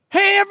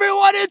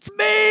It's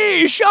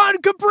me,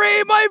 Sean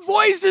Capri. My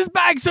voice is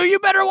back, so you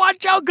better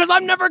watch out because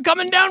I'm never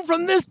coming down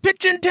from this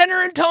pitch and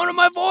tenor and tone of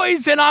my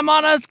voice. And I'm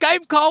on a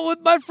Skype call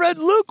with my friend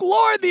Luke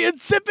Lord, the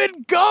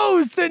Insipid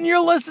Ghost, and you're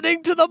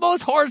listening to the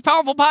most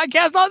horse-powerful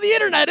podcast on the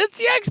internet. It's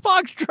the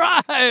Xbox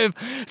Drive.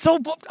 So,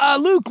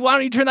 Luke, why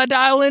don't you turn that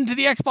dial into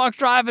the Xbox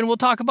Drive, and we'll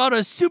talk about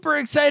a super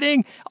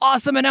exciting,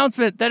 awesome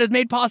announcement that is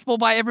made possible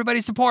by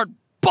everybody's support.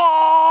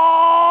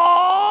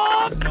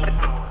 Bob!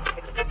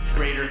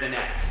 Greater than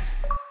X.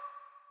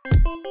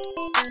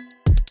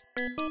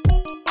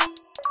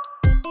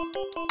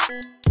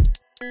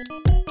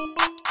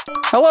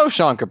 Hello,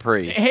 Sean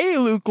Capri. Hey,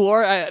 Luke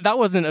Lore. That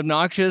wasn't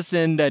obnoxious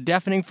and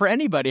deafening for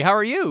anybody. How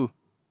are you?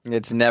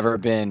 It's never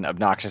been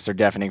obnoxious or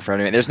deafening for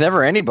anyone. There's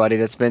never anybody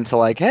that's been to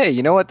like, hey,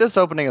 you know what? This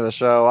opening of the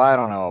show, I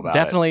don't know about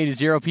Definitely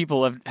zero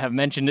people have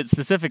mentioned it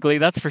specifically.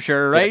 That's for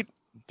sure, right?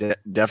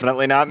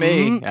 Definitely not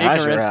me. I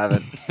sure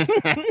haven't.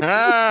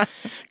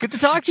 Good to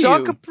talk to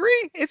Sean you. Capri,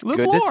 it's Luke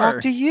good Lore. to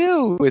talk to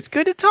you. It's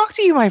good to talk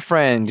to you, my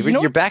friend.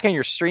 You're back on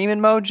your streaming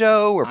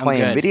mojo. We're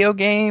playing good. video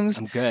games.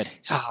 I'm good.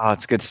 Oh,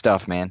 it's good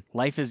stuff, man.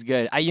 Life is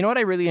good. You know what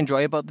I really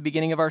enjoy about the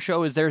beginning of our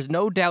show is there's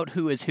no doubt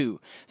who is who.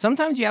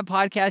 Sometimes you have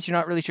podcasts, you're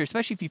not really sure,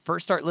 especially if you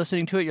first start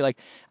listening to it. You're like,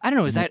 I don't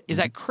know, is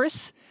that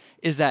Chris?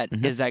 Is that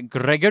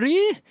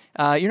Gregory?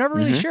 You're never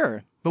really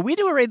sure. But we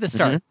do it right at the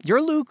start.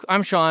 You're Luke.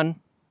 I'm Sean.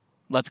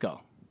 Let's go.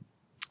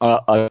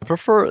 I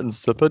prefer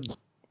insipid.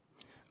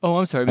 Oh,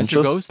 I'm sorry,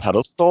 Mr. Ghost.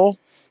 Pedestal.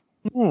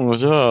 Oh,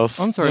 yes.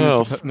 I'm sorry,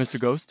 yes. Mr.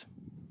 Ghost.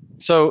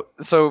 So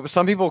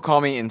some people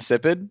call me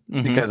insipid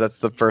because that's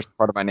the first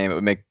part of my name. It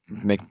would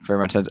make very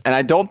much sense. And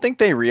I don't think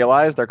they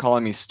realize they're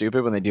calling me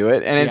stupid when they do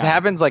it. And it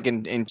happens like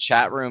in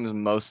chat rooms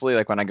mostly,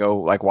 like when I go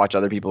like watch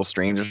other people's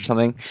streams or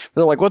something.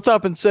 They're like, "What's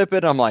up,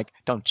 insipid?" I'm like,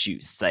 "Don't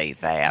you say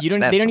that." They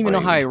don't even know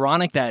how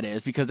ironic that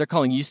is because they're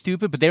calling you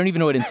stupid, but they don't even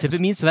know what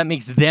insipid means, so that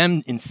makes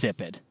them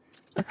insipid.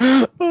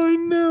 I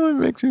know, it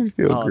makes me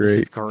feel great. This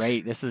is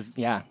great. This is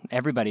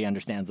everybody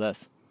understands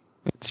this.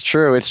 It's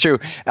true.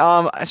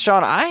 Sean,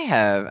 I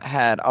have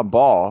had a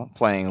ball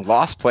playing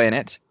Lost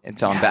Planet.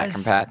 It's on Back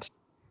Compat.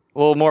 A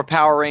little more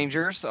Power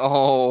Rangers.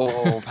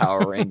 Oh,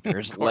 Power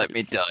Rangers. Let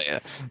me tell you.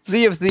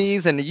 Sea of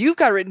Thieves. And you've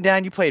got written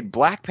down you played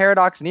Black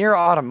Paradox, Nier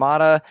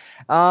Automata.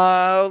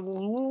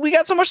 We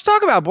got so much to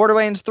talk about.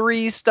 Borderlands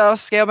 3 stuff,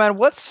 Scaleman.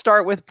 Let's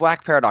start with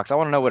Black Paradox. I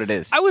want to know what it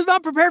is. I was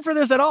not prepared for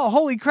this at all.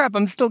 Holy crap.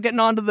 I'm still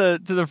getting onto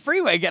the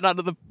freeway, getting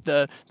onto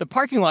the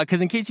parking lot. Because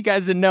in case you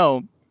guys didn't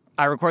know,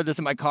 I record this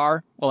in my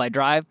car while I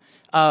drive.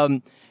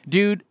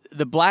 Dude,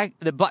 the Black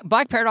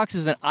Paradox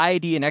is an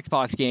ID and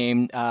Xbox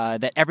game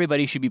that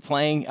everybody should be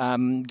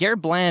playing.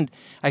 Garrett Bland,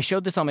 I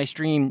showed this on my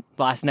stream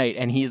last night,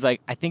 and he's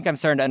like, I think I'm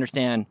starting to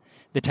understand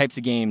the types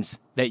of games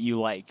that you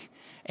like.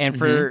 And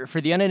for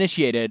the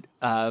uninitiated,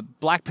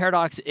 Black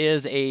Paradox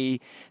is a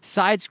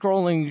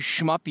side-scrolling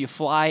shmup. You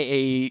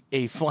fly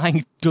a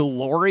flying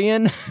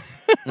DeLorean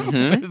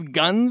with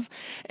guns,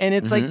 and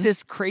it's like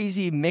this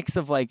crazy mix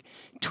of like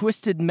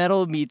Twisted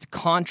Metal meets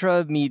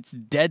Contra meets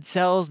Dead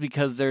Cells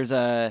because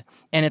and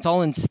it's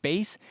all in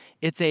space.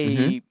 It's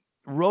a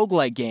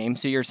roguelike game,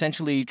 so you're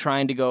essentially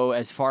trying to go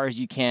as far as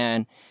you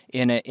can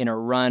in a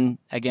run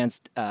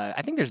against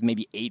I think there's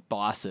maybe 8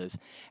 bosses,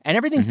 and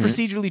everything's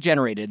procedurally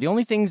generated. The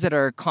only things that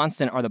are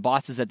constant are the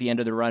bosses at the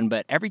end of the run,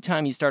 but every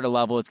time you start a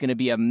level, it's going to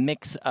be a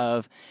mix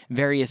of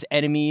various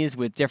enemies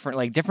with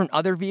different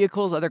other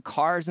vehicles, other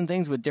cars and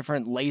things with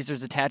different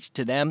lasers attached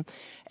to them.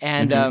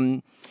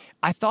 And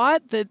I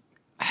thought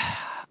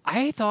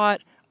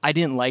I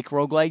didn't like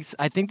roguelikes.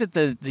 I think that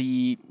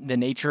the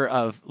nature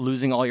of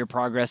losing all your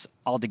progress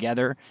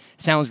altogether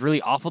sounds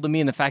really awful to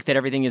me, and the fact that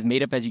everything is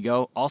made up as you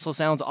go also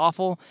sounds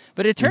awful.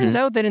 But it turns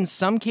out that in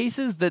some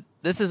cases that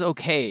this is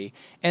okay.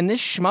 And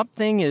this shmup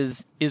thing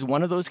is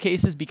one of those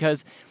cases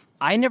because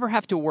I never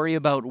have to worry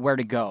about where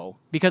to go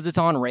because it's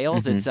on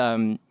rails. It's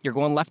you're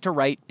going left to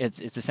right.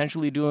 It's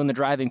essentially doing the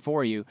driving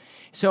for you.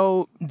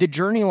 So the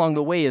journey along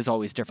the way is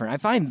always different. I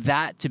find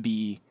that to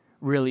be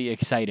really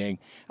exciting.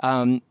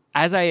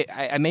 As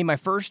I made my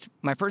first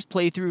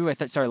playthrough,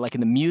 I started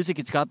liking the music.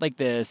 It's got like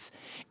this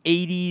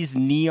 80s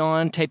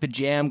neon type of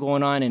jam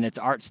going on in its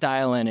art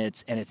style, and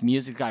its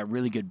music's got a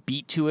really good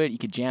beat to it. You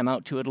could jam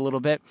out to it a little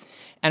bit.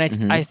 And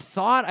I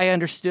thought I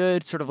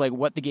understood sort of like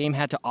what the game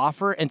had to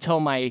offer until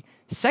my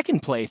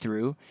second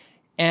playthrough.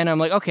 And I'm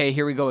like, okay,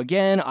 here we go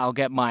again. I'll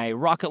get my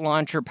rocket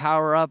launcher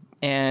power-up.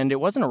 And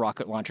it wasn't a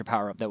rocket launcher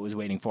power-up that was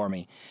waiting for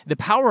me. The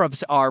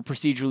power-ups are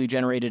procedurally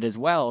generated as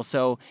well.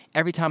 So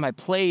every time I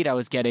played, I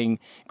was getting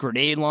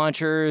grenade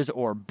launchers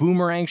or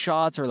boomerang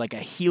shots or like a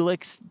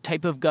helix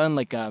type of gun.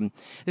 Like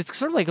it's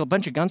sort of like a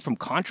bunch of guns from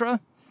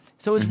Contra.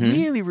 So it's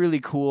really,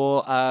 really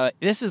cool.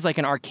 This is like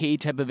an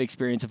arcade type of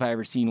experience if I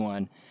ever seen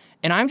one.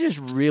 And I'm just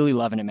really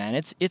loving it, man.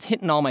 It's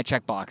hitting all my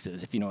check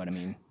boxes, if you know what I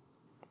mean.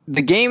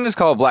 The game is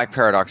called Black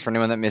Paradox, for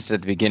anyone that missed it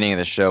at the beginning of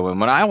the show.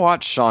 And when I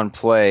watched Sean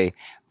play,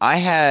 I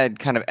had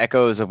kind of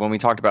echoes of when we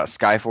talked about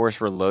Skyforce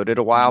Reloaded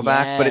a while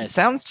back. But it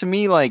sounds to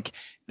me like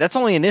that's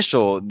only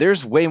initial.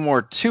 There's way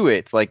more to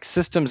it, like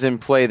systems in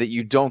play that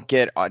you don't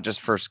get at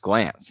just first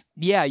glance.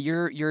 Yeah,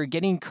 you're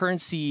getting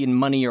currency and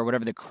money or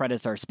whatever the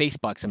credits are, space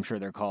bucks, I'm sure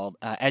they're called.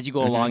 As you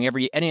go along,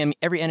 every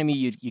enemy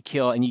you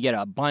kill, and you get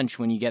a bunch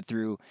when you get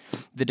through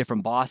the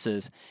different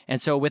bosses. And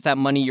so with that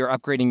money, you're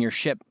upgrading your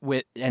ship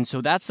and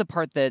so that's the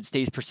part that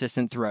stays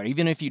persistent throughout.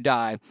 Even if you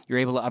die, you're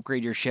able to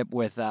upgrade your ship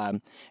with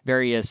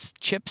various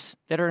chips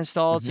that are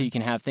installed, so you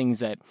can have things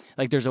that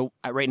like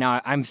right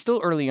now I'm still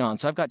early on,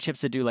 so I've got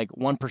chips that do like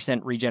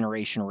 1%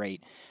 regeneration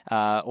rate,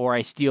 or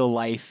I steal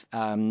life.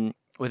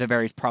 With a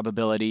various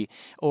probability,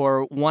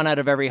 or 1 out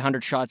of every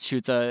 100 shots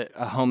shoots a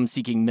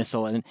home-seeking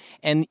missile.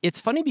 And it's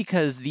funny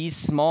because these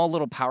small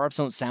little power-ups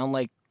don't sound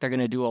like they're going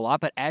to do a lot,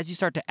 but as you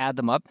start to add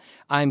them up,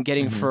 I'm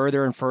getting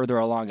further and further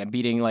along. I'm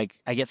beating,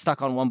 I get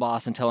stuck on one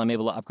boss until I'm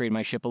able to upgrade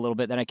my ship a little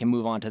bit, then I can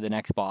move on to the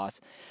next boss.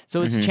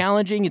 So it's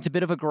challenging, it's a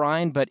bit of a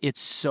grind, but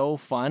it's so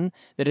fun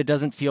that it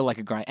doesn't feel like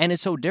a grind. And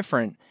it's so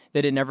different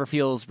that it never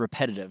feels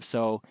repetitive.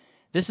 So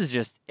this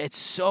is it's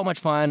so much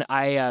fun.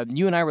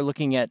 You and I were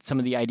looking at some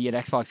of the ID at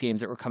Xbox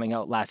games that were coming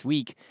out last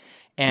week,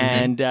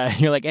 and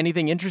you're like,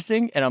 anything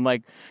interesting? And I'm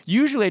like,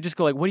 usually I just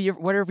go like,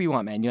 whatever you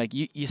want, man. You're like,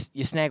 you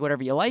snag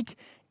whatever you like,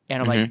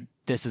 and I'm like,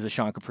 this is a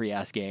Sean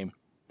Capri-ass game.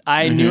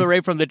 I knew it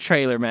right from the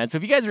trailer, man. So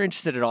if you guys are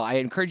interested at all, I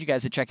encourage you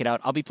guys to check it out.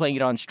 I'll be playing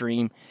it on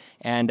stream,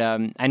 and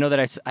I know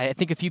that I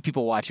think a few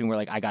people watching were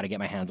like, I got to get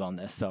my hands on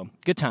this. So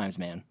good times,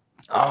 man.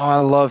 Oh, I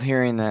love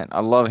hearing that.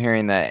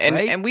 And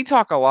Right? and we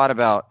talk a lot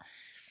about.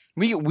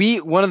 We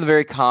one of the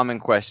very common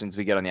questions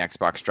we get on the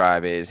Xbox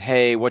Drive is,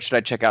 hey, what should I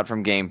check out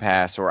from Game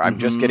Pass, or I'm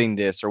just getting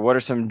this, or what are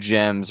some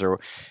gems, or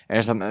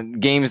some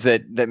games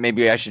that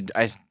maybe I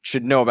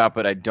should know about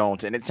but I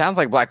don't. And it sounds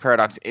like Black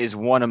Paradox is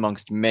one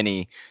amongst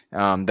many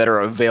that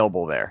are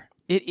available there.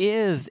 It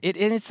is.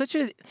 And it's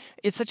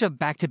such a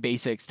back to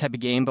basics type of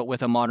game, but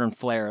with a modern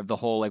flair of the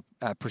whole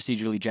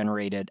procedurally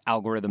generated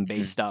algorithm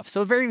based stuff.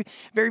 So very,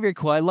 very, very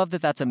cool. I love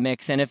that that's a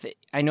mix. And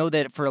I know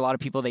that for a lot of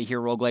people, they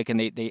hear roguelike and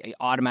they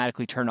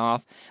automatically turn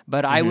off.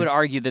 But I would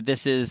argue that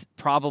this is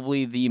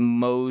probably the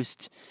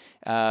most.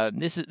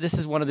 This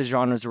is one of the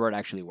genres where it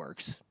actually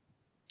works.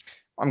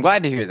 I'm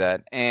glad to hear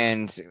that.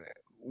 And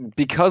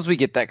because we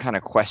get that kind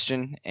of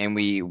question, and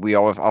we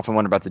often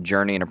wonder about the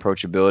journey and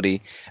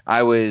approachability,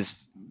 I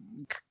was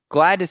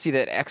glad to see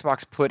that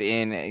Xbox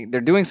they're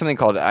doing something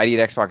called ID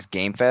at Xbox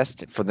Game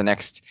Fest for the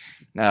next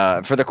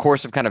for the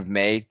course of kind of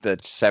May the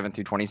 7th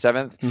through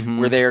 27th,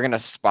 where they are going to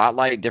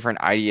spotlight different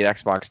ID at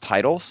Xbox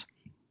titles.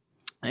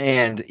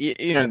 And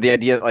the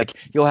idea, like,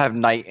 you'll have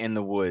Night in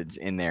the Woods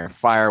in there,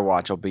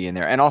 Firewatch will be in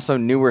there, and also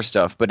newer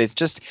stuff. But it's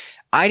just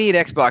ID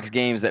at Xbox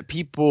games that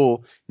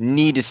people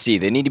need to see.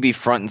 They need to be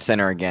front and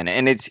center again.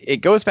 And it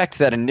goes back to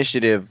that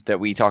initiative that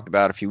we talked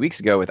about a few weeks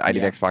ago with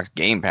ID at Xbox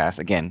Game Pass.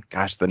 Again,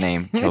 gosh, the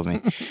name kills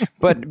me.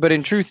 But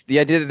in truth, the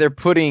idea that they're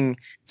putting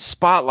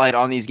spotlight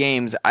on these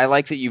games, I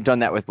like that you've done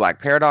that with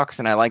Black Paradox,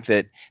 and I like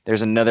that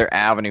there's another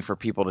avenue for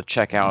people to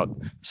check out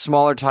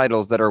smaller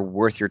titles that are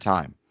worth your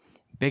time.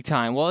 Big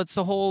time. Well, it's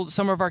the whole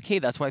Summer of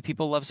Arcade. That's why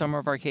people love Summer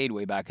of Arcade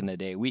way back in the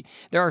day.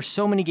 There are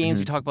so many games.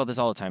 We talk about this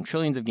all the time.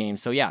 Trillions of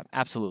games. So yeah,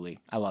 absolutely.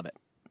 I love it.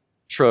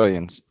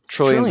 Trillions.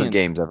 Of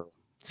games ever.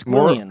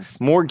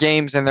 More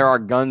games than there are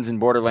guns in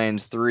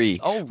Borderlands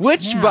 3. Oh,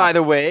 which, snap. By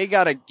the way,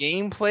 got a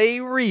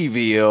gameplay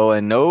reveal,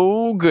 and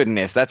no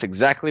goodness, that's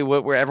exactly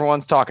what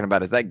everyone's talking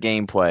about, is that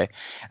gameplay.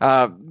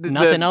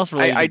 Nothing else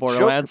related to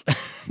Borderlands.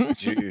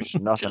 Nothing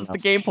Just else. the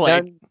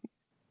gameplay. Now,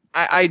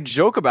 I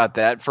joke about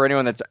that for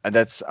anyone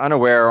that's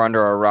unaware or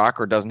under a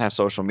rock or doesn't have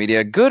social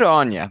media. Good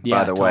on you,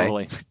 by the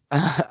way.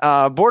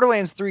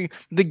 Borderlands 3,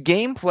 the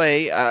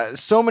gameplay,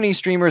 so many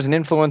streamers and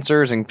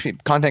influencers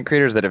and content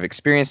creators that have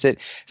experienced it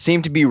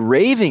seem to be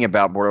raving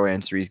about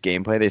Borderlands 3's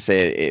gameplay. They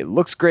say it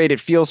looks great, it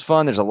feels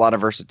fun, there's a lot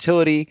of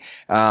versatility.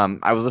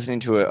 I was listening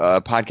to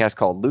a podcast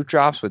called Loot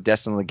Drops with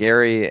Destin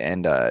Legary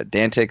and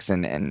Dantix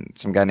and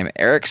some guy named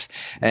Eric's,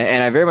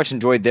 and I very much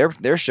enjoyed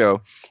their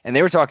show. And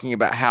they were talking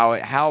about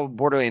how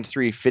Borderlands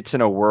 3 fits in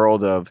a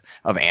world of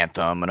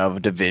Anthem and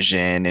of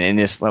Division and in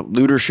this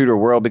looter shooter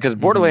world, because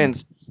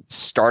Borderlands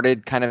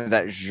started kind of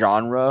that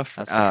genre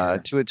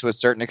to a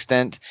certain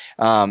extent,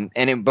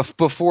 and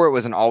before it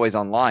was an always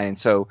online.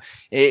 So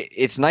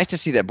it's nice to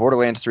see that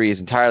Borderlands 3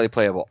 is entirely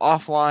playable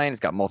offline. It's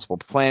got multiple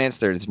planets.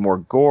 There's more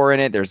gore in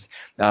it. There's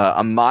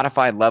a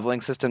modified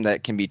leveling system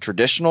that can be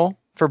traditional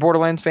for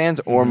Borderlands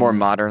fans or more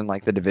modern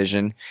like the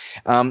Division.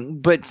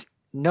 But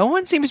no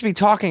one seems to be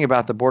talking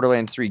about the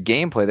Borderlands 3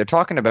 gameplay. They're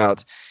talking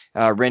about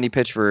Randy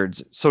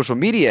Pitchford's social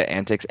media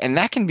antics, and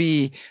that can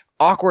be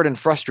awkward and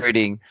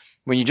frustrating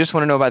when you just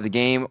want to know about the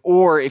game,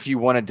 or if you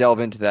want to delve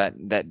into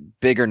that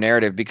bigger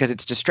narrative, because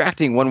it's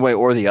distracting one way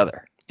or the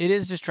other. It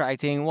is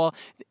distracting. Well,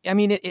 I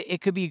mean, it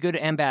could be good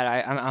and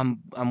bad.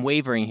 I'm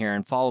wavering here,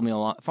 and follow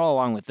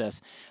along with this.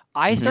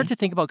 I start to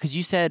think about, because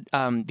you said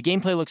the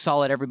gameplay looks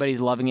solid,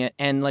 everybody's loving it,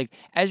 and like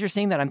as you're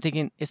saying that, I'm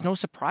thinking it's no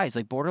surprise.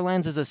 Like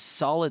Borderlands is a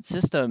solid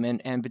system,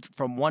 and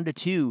from 1 to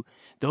 2,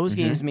 those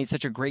games made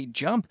such a great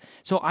jump.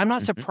 So I'm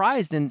not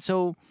surprised, and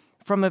so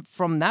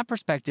from that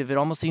perspective, it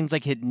almost seems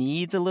like it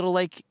needs a little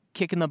like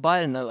kick in the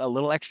butt and a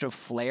little extra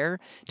flair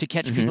to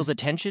catch people's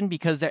attention,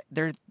 because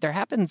there's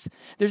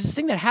this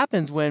thing that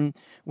happens when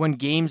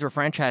games or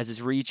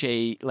franchises reach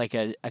a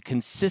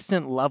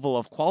consistent level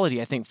of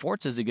quality. I think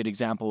Forza is a good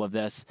example of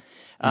this,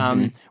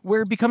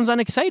 where it becomes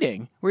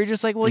unexciting, where you're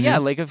just like, well, yeah,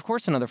 like of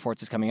course another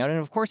Forza is coming out, and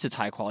of course it's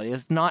high quality.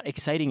 It's not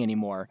exciting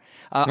anymore.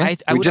 I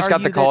we would just got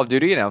the argue Call of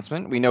Duty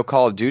announcement. We know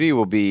Call of Duty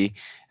will be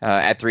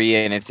at 3,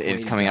 and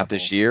it's coming out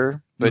this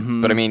year. But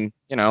I mean,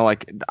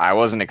 like, I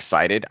wasn't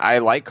excited. I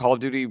like Call of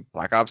Duty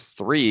Black Ops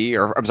 3,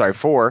 or I'm sorry,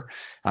 4.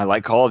 I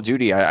like Call of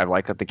Duty. I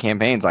like the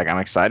campaigns. Like, I'm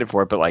excited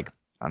for it, but like,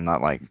 I'm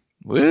not like,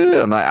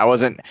 woo. I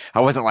wasn't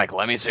like,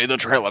 let me see the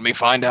trailer, let me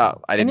find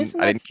out. I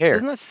didn't care.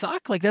 Doesn't that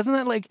suck? Like, doesn't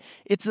that, like,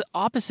 it's the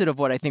opposite of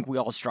what I think we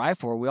all strive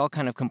for. We all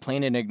kind of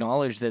complain and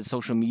acknowledge that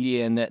social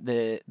media and that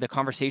the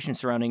conversation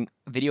surrounding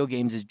video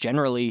games is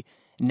generally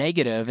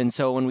negative. And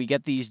so when we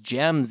get these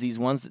gems, these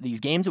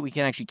games that we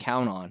can actually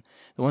count on,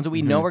 the ones that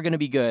we know are going to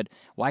be good,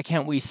 why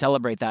can't we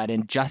celebrate that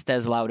in just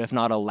as loud, if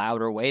not a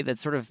louder way? That's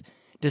sort of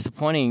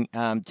disappointing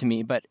to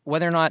me. But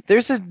whether or not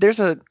there's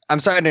a I'm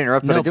sorry to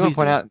interrupt, but I do want to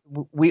point out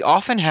we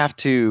often have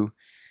to,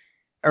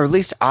 or at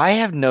least I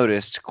have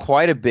noticed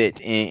quite a bit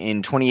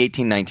in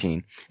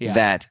 2018-19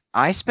 that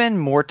I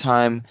spend more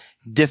time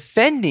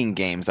defending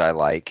games I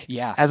like,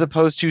 as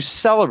opposed to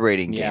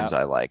celebrating games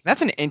I like.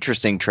 That's an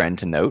interesting trend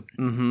to note.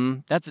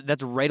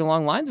 That's right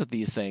along lines with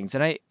these things,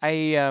 and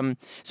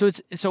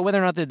so whether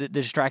or not the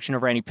distraction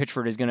of Randy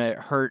Pitchford is going to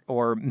hurt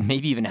or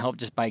maybe even help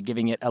just by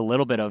giving it a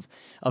little bit of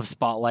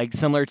spotlight,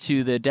 similar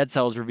to the Dead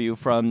Cells review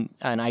from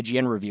an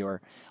IGN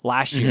reviewer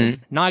last year.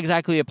 Not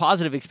exactly a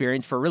positive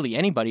experience for really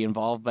anybody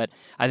involved, but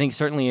I think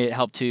certainly it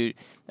helped to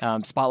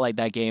spotlight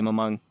that game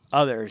among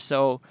others.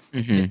 So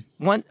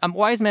one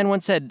wise man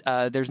once said,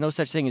 there's no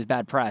such thing as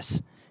bad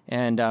press.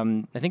 And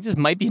I think this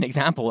might be an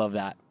example of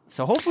that.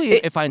 So hopefully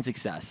it finds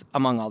success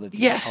among all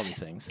these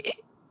things.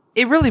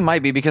 It really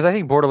might be, because I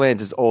think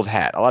Borderlands is old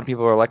hat. A lot of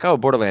people are like, oh,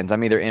 Borderlands,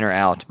 I'm either in or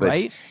out. But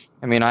right?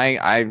 I mean,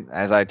 I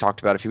as I talked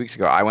about a few weeks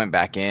ago, I went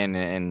back in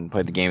and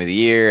played the game of the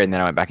year, and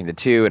then I went back into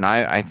 2, and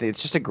I think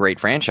it's just a great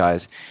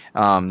franchise.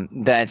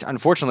 That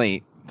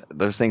unfortunately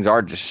those things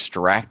are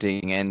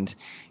distracting, and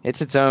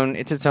it's its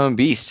own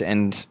beast.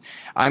 And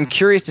I'm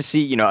curious to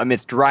see,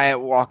 amidst Riot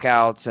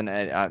walkouts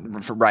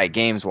and for Riot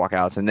Games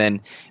walkouts, and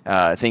then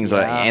things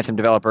like Anthem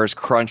developers,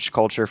 crunch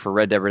culture for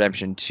Red Dead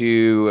Redemption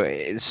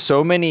 2.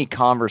 So many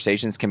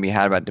conversations can be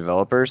had about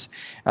developers.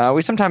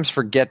 We sometimes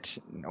forget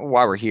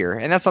why we're here,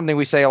 and that's something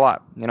we say a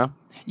lot.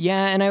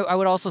 Yeah, and I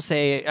would also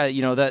say,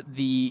 that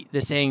the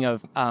saying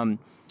of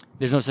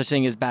there's no such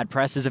thing as bad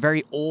press is a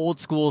very old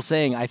school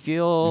saying. I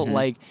feel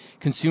like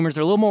consumers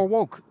are a little more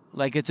woke.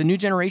 Like, it's a new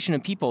generation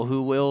of people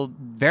who will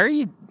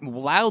very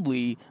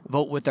loudly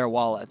vote with their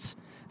wallets.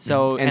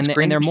 So and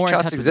they're more in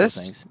touch with those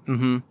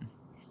things.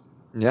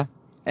 Yeah.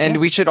 And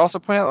we should also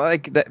point out,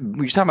 like, that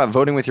we were talking about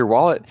voting with your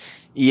wallet.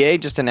 EA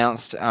just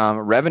announced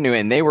revenue,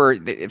 and they were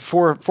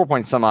 4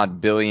 point some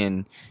odd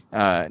billion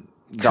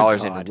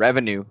dollars in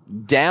revenue,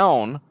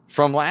 down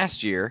from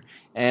last year.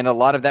 And a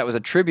lot of that was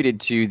attributed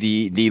to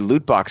the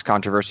loot box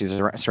controversies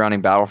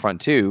surrounding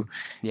Battlefront 2,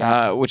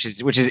 which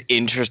is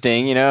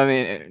interesting. I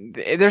mean,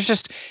 there's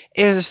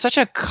such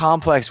a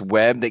complex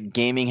web that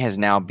gaming has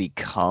now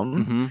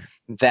become.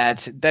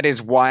 That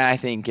is why I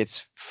think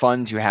it's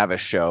fun to have a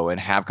show and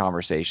have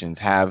conversations,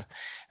 have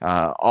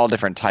all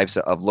different types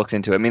of looks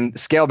into it. I mean,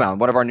 Scalebound,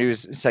 one of our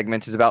news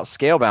segments is about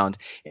Scalebound,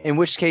 in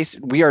which case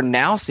we are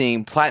now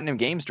seeing Platinum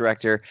Games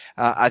director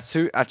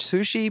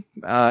Atsushi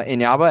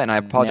Inaba, and I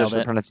apologize for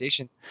the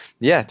pronunciation.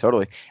 Yeah,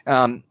 totally.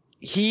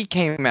 He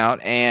came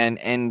out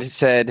and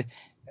said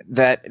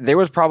that there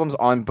was problems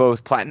on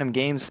both Platinum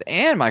Games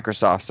and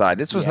Microsoft's side.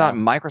 This was not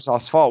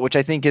Microsoft's fault, which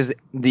I think is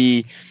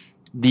the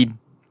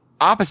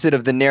opposite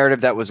of the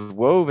narrative that was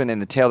woven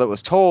and the tale that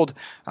was told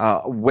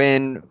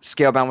when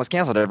Scalebound was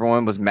canceled.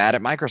 Everyone was mad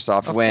at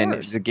Microsoft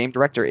when the game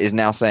director is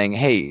now saying,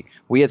 hey,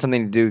 we had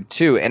something to do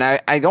too. And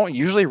I don't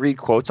usually read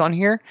quotes on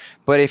here,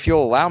 but if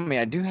you'll allow me,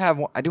 I do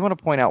want to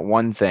point out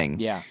one thing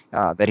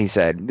that he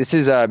said. This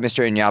is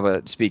Mr.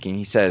 Inyaba speaking.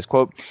 He says,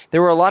 quote,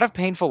 there were a lot of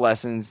painful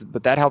lessons,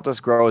 but that helped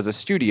us grow as a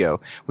studio.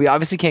 We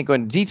obviously can't go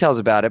into details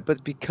about it,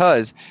 but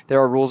because there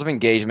are rules of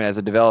engagement as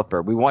a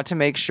developer, we want to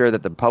make sure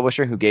that the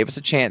publisher who gave us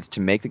a chance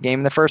to make the game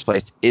in the first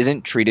place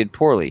isn't treated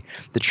poorly.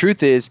 The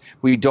truth is,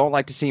 we don't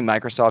like to see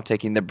Microsoft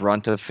taking the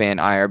brunt of fan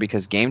ire,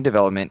 because game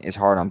development is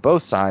hard on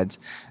both sides,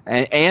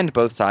 and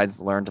both sides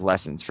learned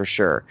lessons for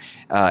sure.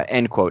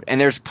 End quote. And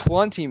there's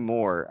plenty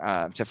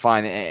more to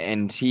find,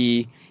 and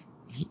he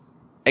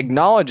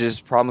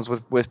acknowledges problems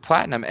with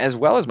Platinum as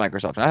well as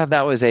Microsoft. And I thought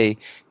that was a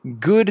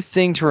good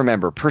thing to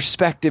remember.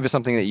 Perspective is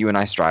something that you and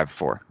I strive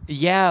for.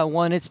 Yeah,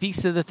 one, it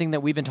speaks to the thing that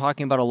we've been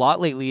talking about a lot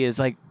lately is,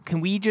 like,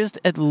 can we just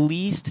at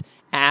least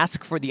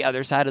ask for the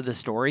other side of the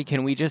story?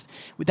 Can we just,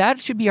 that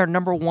should be our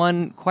number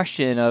one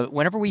question of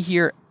whenever we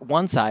hear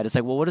one side, it's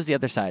like, well, what does the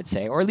other side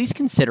say? Or at least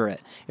consider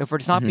it. If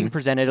it's not being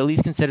presented, at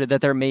least consider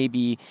that there may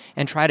be,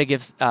 and try to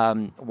give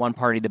one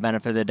party the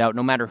benefit of the doubt,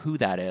 no matter who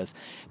that is.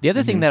 The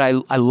other thing that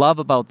I love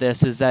about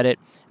this is that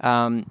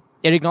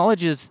it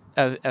acknowledges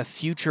a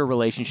future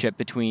relationship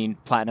between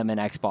Platinum and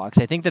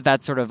Xbox. I think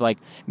that's sort of like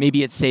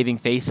maybe it's saving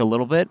face a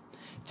little bit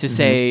to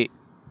say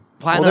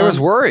Platinum. Well, there was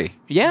worry.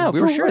 Yeah, We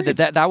for were sure. worried.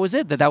 That was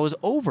it. That was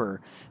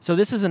over. So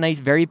this is a nice,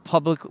 very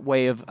public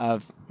way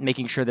of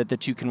making sure that the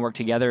two can work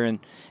together,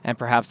 and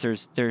perhaps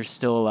there's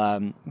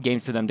still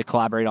games for them to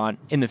collaborate on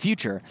in the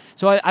future.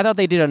 So I thought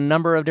they did a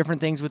number of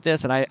different things with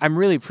this, and I'm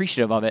really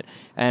appreciative of it.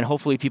 And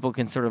hopefully people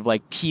can sort of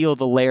like peel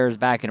the layers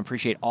back and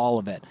appreciate all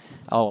of it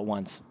all at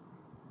once.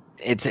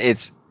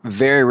 It's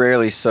very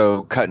rarely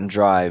so cut and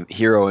dry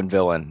hero and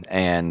villain,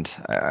 and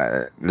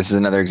this is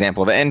another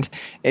example of it. And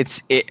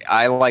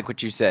I like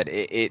what you said.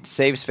 It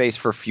saves face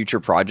for future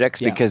projects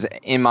because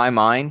in my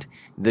mind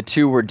the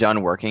two were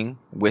done working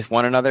with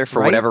one another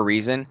for whatever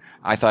reason.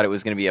 I thought it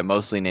was going to be a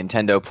mostly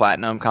Nintendo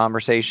Platinum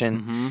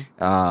conversation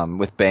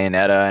with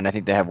Bayonetta, and I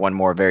think they have one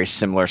more very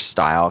similar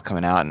style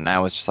coming out, and I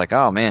was just like,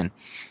 oh man.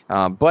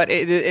 But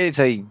it's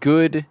a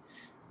good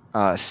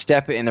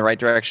step in the right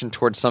direction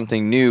towards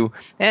something new,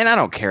 and I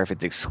don't care if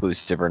it's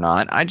exclusive or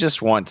not.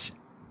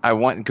 I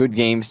want good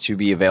games to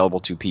be available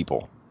to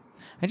people.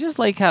 I just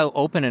like how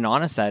open and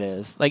honest that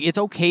is. Like, it's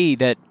okay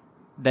that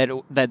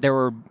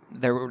there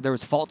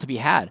was fault to be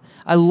had.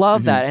 I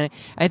love that, and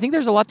I think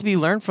there's a lot to be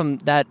learned from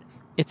that.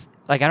 It's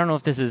like, I don't know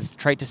if this is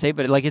trite to say,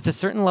 but like it's a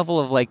certain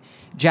level of like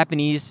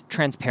Japanese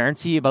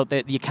transparency about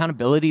the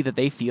accountability that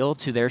they feel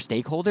to their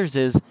stakeholders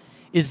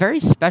is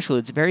very special.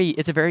 It's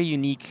a very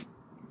unique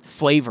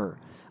flavor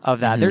of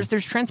that. There's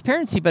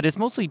transparency, but it's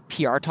mostly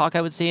PR talk,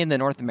 I would say, in the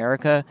North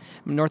American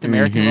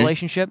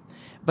relationship.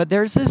 But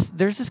there's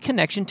this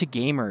connection to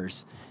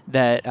gamers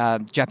that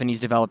Japanese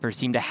developers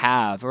seem to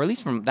have, or at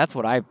least that's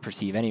what I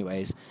perceive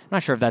anyways. I'm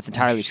not sure if that's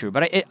entirely true,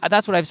 but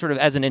that's what I've sort of,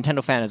 as a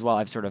Nintendo fan as well,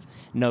 I've sort of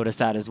noticed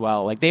that as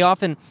well. Like, they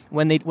often,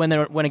 when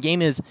a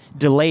game is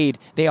delayed,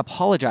 they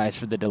apologize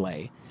for the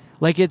delay.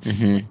 Like,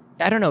 it's,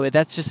 I don't know,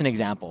 that's just an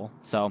example.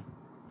 So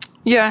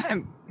Yeah,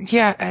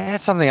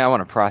 that's something I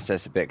want to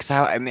process a bit,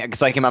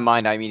 because like in my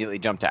mind I immediately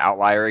jump to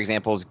outlier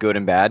examples, good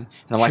and bad, and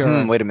I'm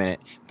like, wait a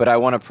minute, but I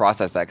want to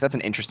process that, because that's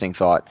an interesting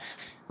thought,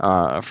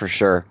 for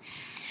sure.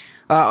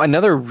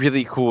 Another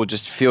really cool,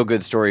 just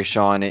feel-good story,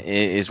 Sean,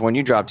 is when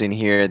you dropped in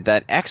here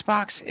that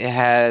Xbox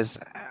has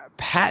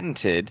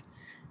patented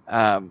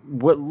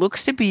what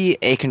looks to be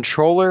a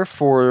controller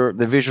for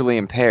the visually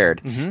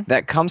impaired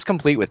that comes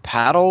complete with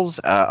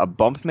paddles, a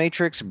bump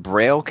matrix,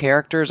 braille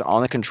characters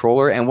on the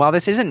controller. And while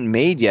this isn't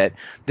made yet,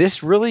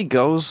 this really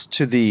goes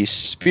to the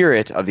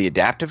spirit of the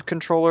adaptive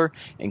controller,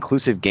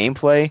 inclusive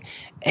gameplay,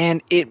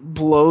 and it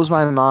blows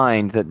my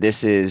mind that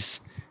this is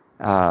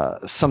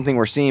something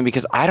we're seeing,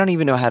 because I don't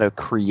even know how to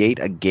create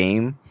a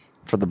game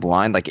for the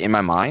blind, like in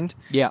my mind.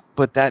 Yeah.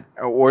 But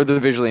or the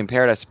visually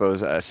impaired, I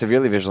suppose,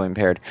 severely visually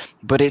impaired.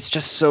 But it's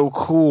just so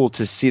cool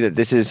to see that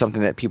this is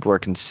something that people are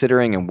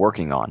considering and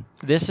working on.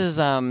 This is,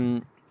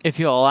 if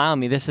you'll allow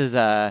me, this is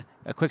a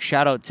quick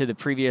shout out to the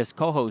previous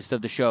co-host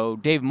of the show,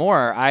 Dave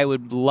Moore. I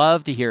would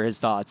love to hear his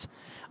thoughts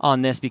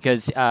on this,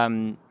 because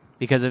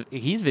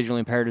he's visually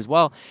impaired as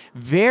well.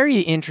 Very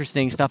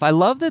interesting stuff. I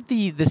love that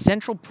the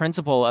central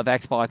principle of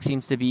Xbox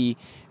seems to be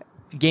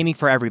gaming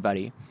for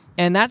everybody.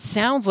 And that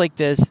sounds like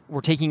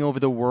we're taking over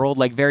the world,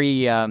 like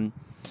very,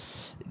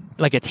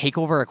 like a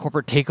takeover, a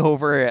corporate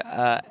takeover.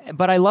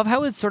 But I love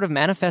how it's sort of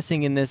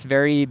manifesting in this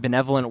very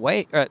benevolent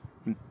way.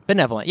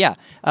 Benevolent, yeah.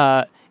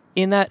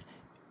 In that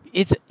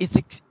it's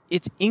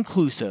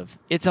inclusive.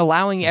 It's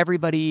allowing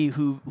everybody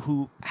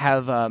who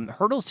have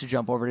hurdles to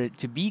jump over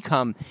to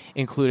become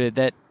included.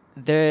 That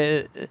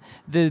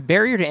the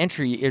barrier to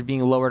entry is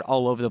being lowered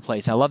all over the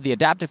place. I love the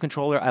adaptive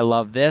controller. I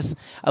love this.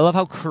 I love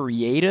how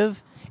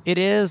creative it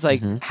is.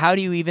 Like,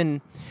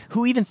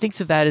 who even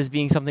thinks of that as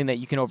being something that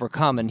you can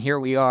overcome? And here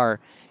we are,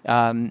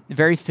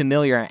 very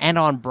familiar and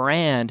on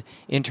brand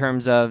in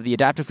terms of the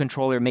adaptive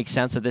controller. It makes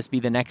sense that this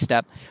be the next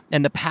step.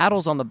 And the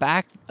paddles on the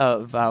back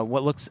of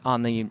what looks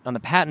on the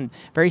patent,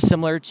 very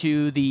similar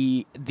to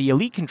the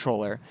Elite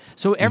controller.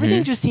 So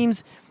everything just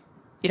seems...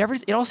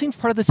 It all seems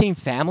part of the same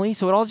family,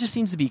 so it all just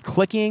seems to be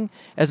clicking.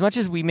 As much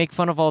as we make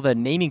fun of all the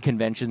naming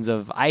conventions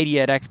of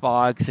ID at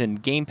Xbox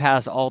and Game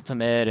Pass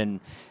Ultimate and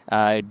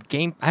I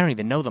don't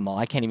even know them all.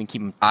 I can't even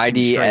keep them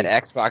ID straight.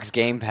 at Xbox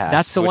Game Pass.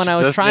 That's the one I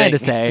was trying to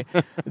say.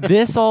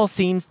 This all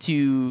seems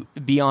to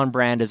be on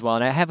brand as well,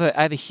 and I have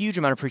a huge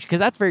amount of appreciation, because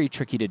that's very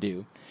tricky to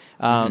do.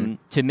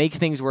 To make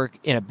things work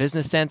in a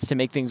business sense, to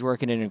make things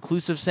work in an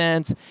inclusive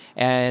sense,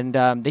 and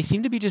they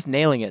seem to be just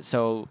nailing it.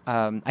 So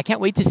I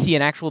can't wait to see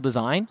an actual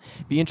design.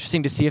 Be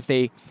interesting to see if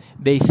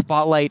they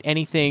spotlight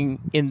anything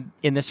in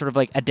this sort of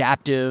like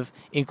adaptive,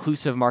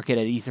 inclusive market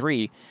at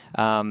E3.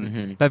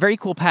 But very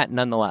cool patent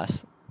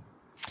nonetheless.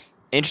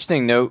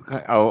 Interesting note,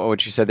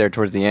 what you said there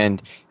towards the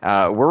end.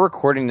 We're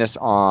recording this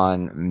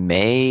on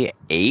May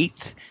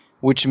 8th.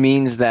 Which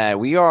means that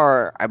we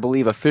are, I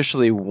believe,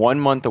 officially 1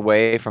 month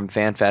away from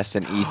FanFest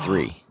and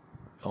E3.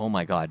 Oh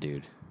my God,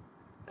 dude!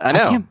 I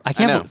know. I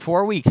can't believe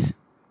 4 weeks.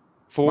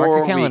 Mark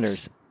your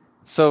calendars.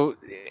 So,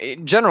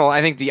 in general, I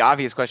think the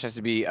obvious question has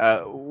to be,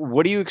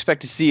 what do you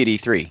expect to see at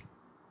E3?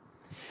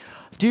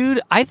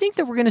 Dude, I think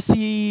that we're going to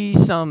see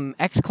some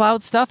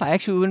xCloud stuff. I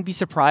actually wouldn't be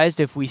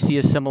surprised if we see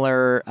a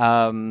similar,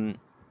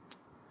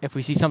 if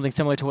we see something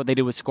similar to what they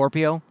did with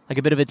Scorpio, like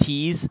a bit of a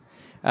tease.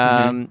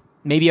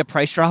 Maybe a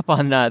price drop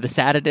on the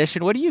SAT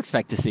edition. What do you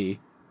expect to see?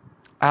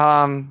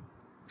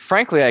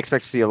 Frankly, I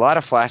expect to see a lot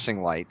of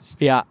flashing lights.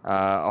 Yeah.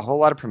 A whole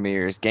lot of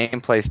premieres,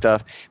 gameplay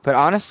stuff. But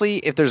honestly,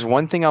 if there's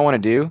one thing I want to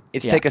do,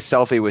 it's take a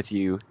selfie with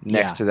you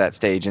next to that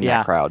stage in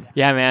that crowd.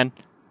 Yeah, man.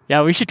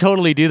 Yeah, we should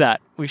totally do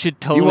that. We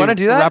should totally you wanna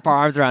do that? Wrap our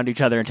arms around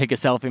each other and take a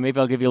selfie. Maybe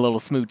I'll give you a little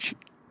smooch.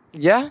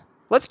 Yeah?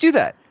 Let's do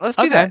that. Let's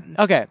do that.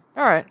 Okay.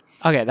 All right.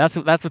 Okay, that's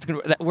what's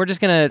going to... We're just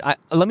going to...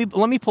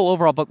 Let me pull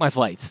over. I'll book my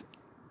flights.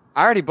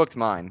 I already booked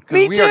mine.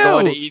 Me we too! are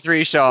going to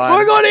E3, Sean.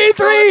 We're going to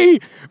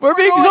E3! We're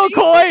being so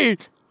coy!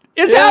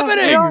 It's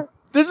happening!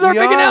 This is our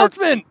big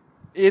announcement!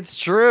 It's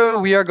true.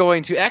 We are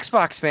going to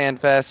Xbox Fan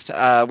Fest.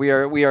 We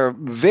are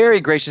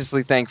very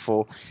graciously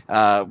thankful. We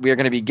are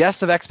going to be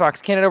guests of Xbox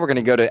Canada. We're going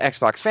to go to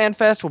Xbox Fan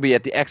Fest. We'll be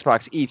at the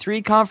Xbox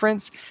E3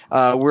 conference.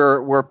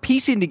 We're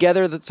piecing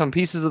together some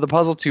pieces of the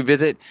puzzle to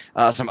visit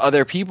some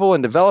other people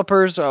and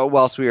developers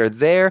whilst we are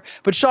there.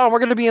 But Sean, we're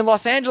going to be in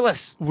Los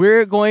Angeles.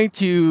 We're going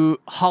to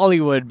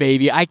Hollywood,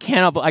 baby. I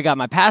got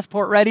my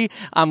passport ready.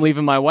 I'm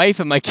leaving my wife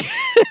and my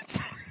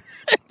kids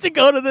to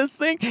go to this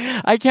thing.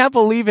 I can't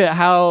believe it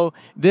how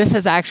this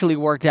has actually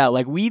worked out.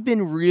 Like, we've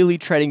been really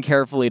treading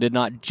carefully to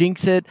not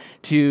jinx it,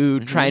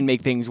 to try and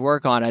make things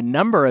work on a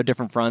number of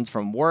different fronts,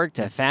 from work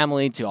to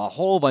family to a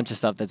whole bunch of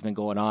stuff that's been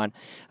going on.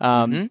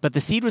 But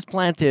the seed was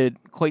planted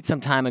quite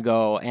some time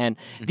ago. And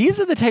these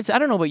are the types, I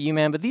don't know about you,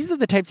 man, but these are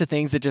the types of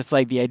things that just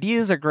like the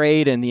ideas are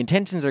great and the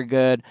intentions are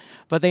good,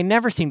 but they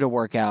never seem to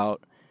work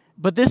out.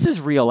 But this is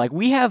real. Like,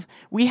 we have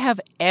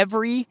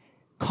every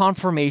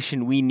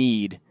confirmation we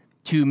need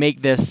to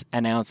make this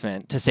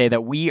announcement, to say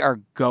that we are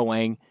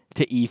going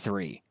to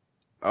E3.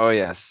 Oh,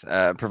 yes.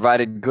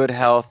 Provided good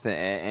health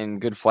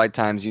and good flight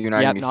times, you and I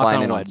are going to be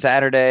flying in on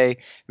Saturday,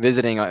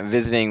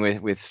 visiting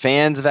with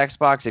fans of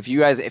Xbox.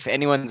 If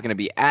anyone's going to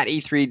be at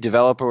E3,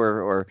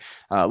 developer or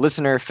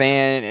listener,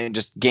 fan, and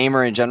just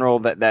gamer in general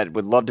that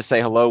would love to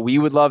say hello, we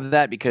would love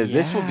that, because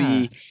this will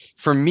be,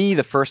 for me,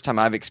 the first time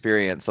I've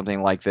experienced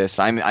something like this.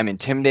 I'm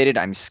intimidated.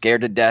 I'm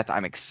scared to death.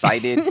 I'm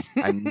excited.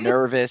 I'm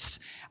nervous.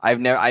 I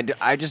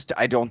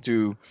don't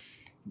do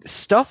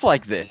stuff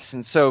like this.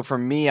 And so for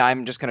me,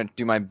 I'm just going to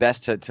do my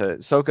best to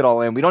soak it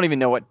all in. We don't even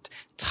know what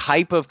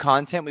type of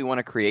content we want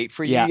to create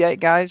for you yet,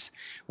 guys.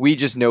 We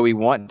just know we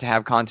want to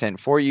have content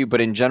for you.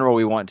 But in general,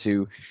 we want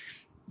to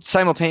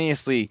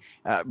simultaneously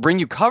bring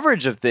you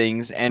coverage of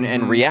things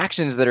and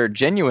reactions that are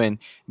genuine.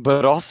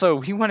 But also,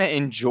 we want to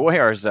enjoy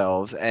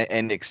ourselves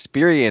and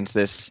experience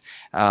this.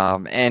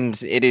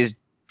 And it is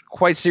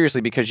quite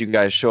seriously because you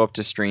guys show up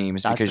to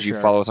streams, because you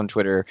follow us on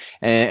Twitter,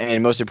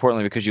 and most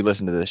importantly, because you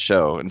listen to this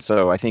show. And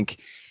so I think,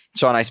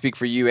 Sean, I speak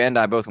for you and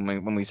I both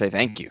when we say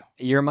thank you.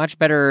 You're much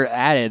better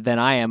at it than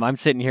I am. I'm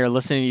sitting here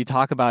listening to you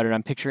talk about it.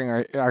 I'm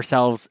picturing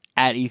ourselves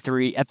at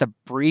E3, at the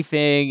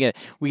briefing.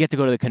 We get to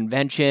go to the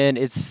convention.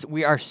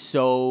 We are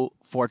so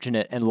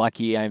fortunate and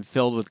lucky. I'm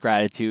filled with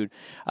gratitude.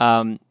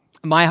 I'm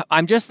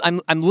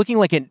looking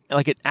like an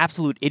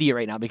absolute idiot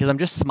right now, because I'm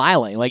just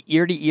smiling like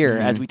ear to ear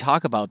as we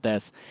talk about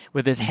this,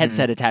 with this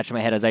headset attached to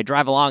my head as I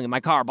drive along in my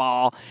car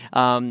ball.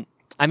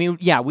 I mean,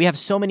 we have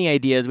so many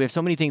ideas. We have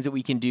so many things that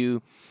we can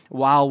do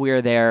while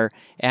we're there.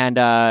 And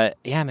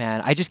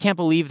man, I just can't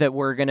believe that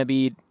we're going to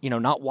be,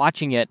 not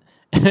watching it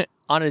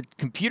on a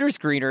computer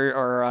screen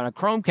or on a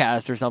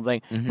Chromecast or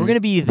something. We're going to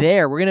be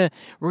there. We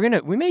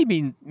may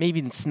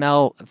even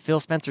smell Phil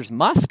Spencer's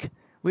musk.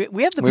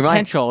 We have the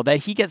potential that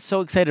he gets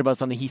so excited about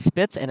something, he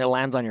spits and it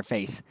lands on your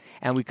face,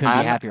 and we couldn't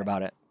be happier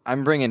about it.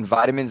 I'm bringing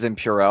vitamins and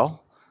Purell.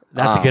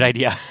 That's a good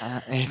idea.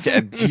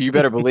 You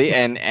better believe.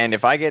 And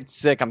if I get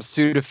sick, I'm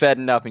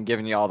Sudafeding up and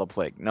giving you all the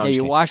plague. No,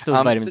 you wash those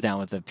vitamins down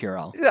with the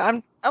Purell.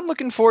 I'm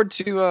looking forward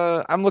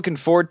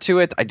to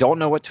it. I don't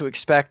know what to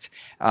expect.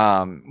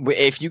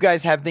 If you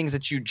guys have things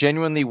that you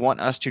genuinely want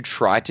us to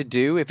try to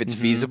do, if it's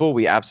feasible,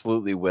 we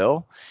absolutely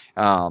will.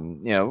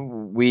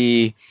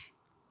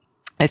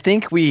 I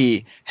think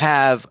we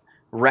have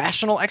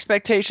rational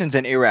expectations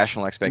and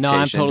irrational expectations. No,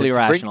 I'm totally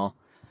rational.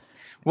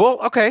 Well,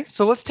 okay,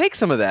 so let's take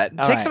some of that.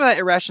 Some of that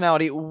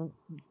irrationality.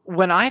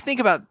 When I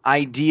think about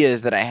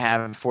ideas that I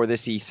have for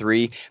this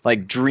E3,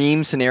 like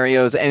dream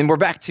scenarios, and we're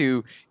back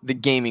to the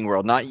gaming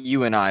world, not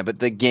you and I, but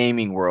the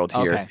gaming world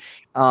here. Okay.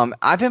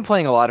 I've been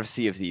playing a lot of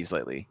Sea of Thieves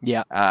lately.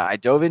 Yeah. I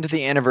dove into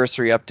the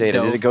anniversary update.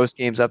 I did a Ghost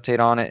Games update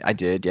on it. I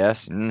did,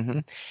 yes.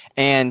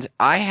 And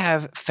I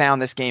have found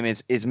this game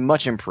is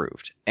much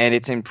improved, and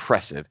it's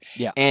impressive.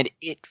 Yeah. And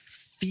it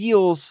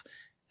feels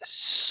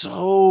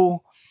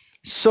so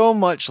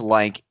much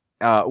like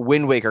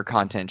Wind Waker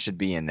content should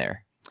be in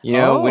there.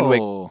 Wind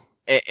Waker.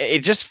 it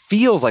just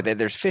feels like that.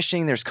 There's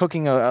fishing, there's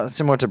cooking,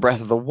 similar to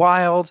Breath of the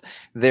Wild.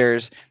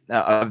 There's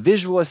a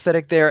visual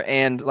aesthetic there,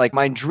 and like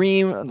my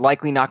dream,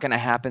 likely not going to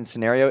happen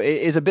scenario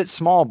is a bit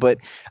small, but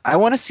I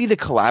want to see the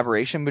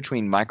collaboration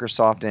between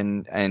Microsoft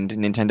and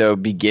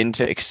Nintendo begin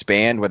to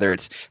expand. Whether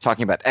it's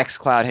talking about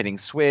xCloud hitting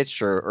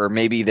Switch, or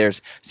maybe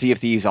there's Sea of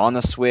Thieves on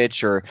the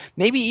Switch, or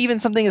maybe even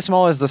something as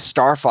small as the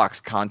Star Fox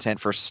content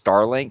for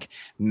Starlink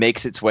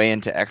makes its way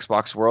into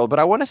Xbox world. But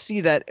I want to see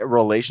that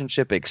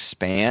relationship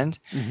expand.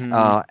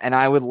 And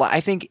I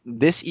think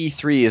this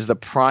E3 is the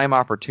prime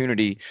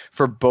opportunity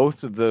for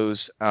both of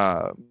those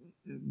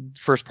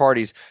first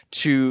parties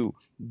to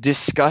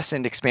discuss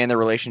and expand their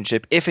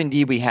relationship, if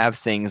indeed we have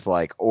things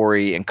like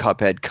Ori and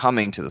Cuphead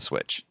coming to the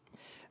Switch.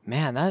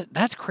 Man,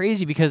 that's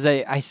crazy, because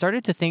I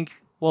started to think,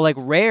 well, like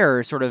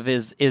Rare sort of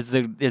is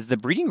the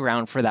breeding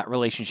ground for that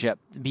relationship,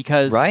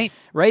 because right,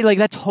 like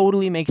that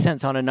totally makes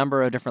sense on a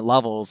number of different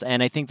levels,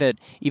 and I think that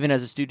even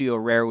as a studio,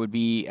 Rare would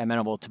be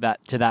amenable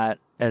to that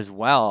as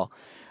well.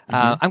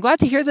 I'm glad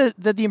to hear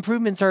that the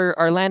improvements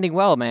are landing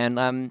well, man.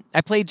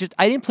 I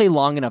didn't play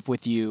long enough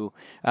with you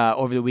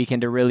over the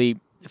weekend to really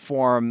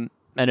form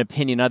an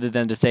opinion, other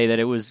than to say that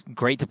it was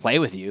great to play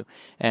with you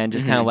and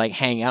just kind of like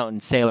hang out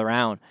and sail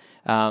around.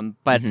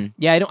 But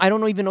yeah, I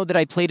don't even know that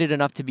I played it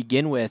enough to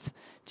begin with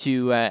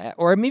to,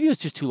 or maybe it was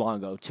just too long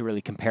ago to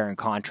really compare and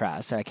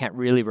contrast. I can't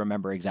really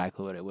remember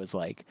exactly what it was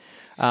like.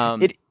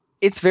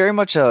 It's very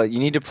much you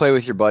need to play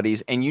with your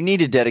buddies, and you need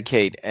to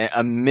dedicate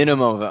a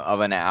minimum of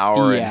an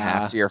hour and a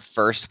half to your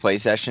first play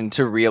session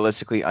to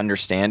realistically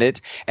understand it.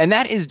 And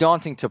that is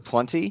daunting to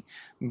plenty,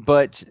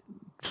 but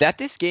that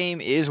this game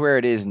is where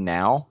it is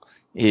now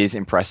is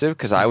impressive,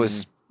 because I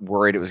was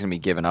worried it was going to be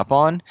given up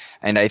on,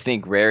 and I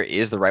think Rare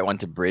is the right one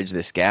to bridge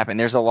this gap. And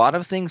there's a lot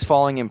of things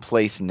falling in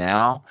place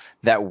now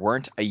that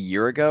weren't a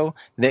year ago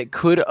that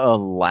could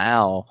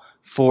allow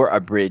for a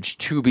bridge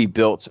to be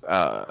built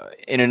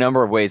in a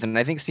number of ways. And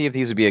I think Sea of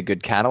Thieves would be a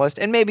good catalyst.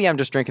 And maybe I'm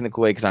just drinking the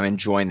Kool-Aid because I'm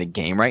enjoying the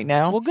game right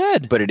now. Well,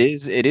 good. But it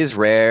is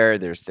Rare.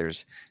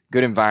 There's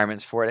good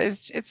environments for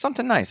it. It's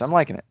something nice. I'm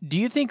liking it. Do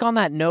you think, on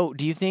that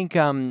note,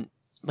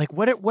 like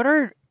what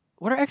are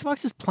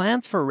Xbox's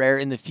plans for Rare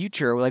in the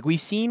future? Like, we've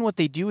seen what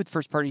they do with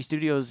first-party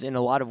studios in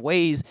a lot of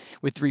ways,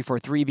 with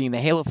 343 being the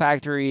Halo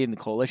factory and the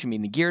Coalition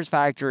being the Gears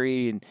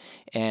factory,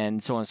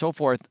 and so on and so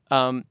forth.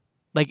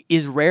 Like,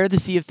 is Rare the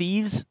Sea of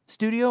Thieves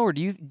studio, or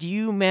do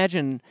you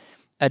imagine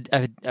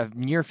a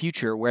near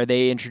future where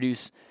they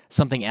introduce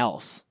something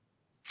else?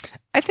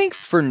 I think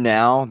for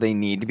now they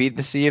need to be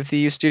the Sea of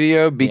Thieves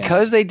studio,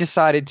 because they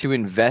decided to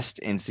invest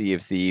in Sea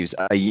of Thieves,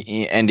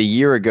 and a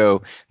year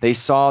ago they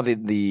saw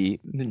the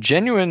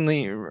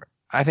genuinely,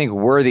 I think,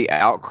 worthy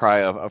outcry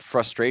of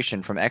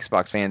frustration from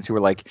Xbox fans who were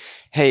like,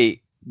 hey,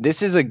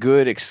 this is a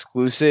good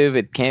exclusive.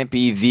 It can't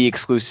be the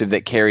exclusive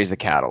that carries the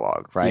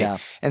catalog, right? Yeah.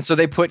 And so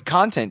they put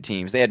content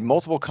teams. They had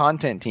multiple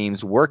content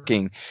teams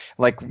working.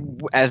 Like,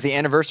 as the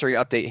anniversary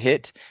update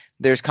hit,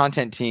 there's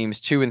content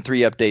teams 2 and 3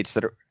 updates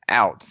that are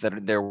out,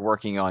 that they're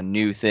working on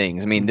new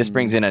things. I mean, this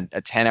brings in a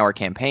 10-hour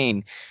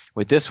campaign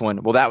with this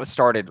one. Well, that was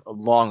started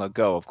long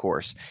ago, of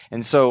course.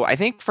 And so I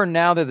think for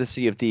now they're the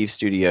Sea of Thieves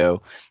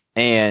studio,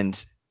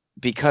 and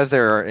because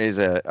there is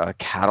a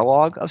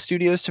catalog of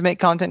studios to make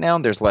content now,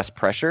 there's less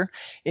pressure.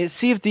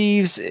 Sea of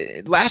Thieves,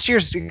 last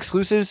year's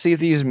exclusives, Sea of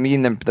Thieves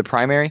being the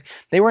primary,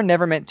 they were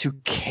never meant to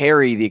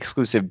carry the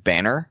exclusive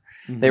banner.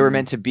 They were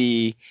meant to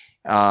be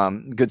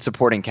good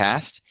supporting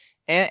cast,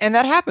 and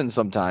that happens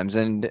sometimes.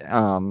 And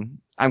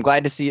I'm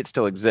glad to see it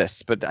still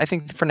exists. But I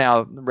think for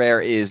now,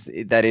 Rare is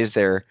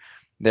their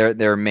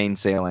main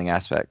sailing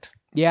aspect.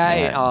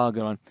 Yeah,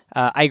 good one.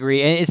 I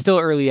agree, and it's still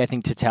early, I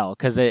think, to tell,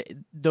 because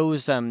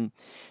those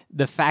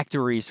the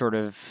factory sort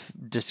of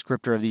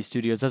descriptor of these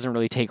studios doesn't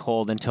really take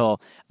hold until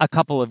a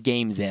couple of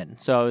games in.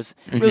 So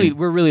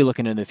we're really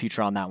looking into the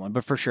future on that one.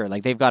 But for sure,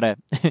 like, they've got to,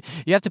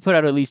 you have to put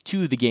out at least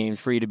 2 of the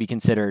games for you to be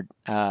considered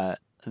the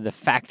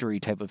factory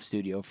type of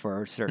studio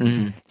for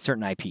certain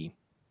IP.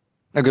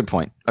 A good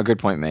point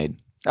made.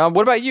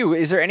 What about you?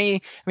 Is there any?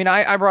 I mean,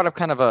 I brought up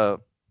kind of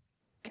a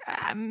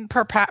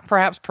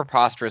perhaps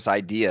preposterous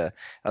idea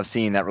of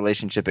seeing that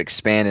relationship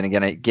expand, and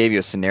again, I gave you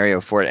a scenario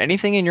for it.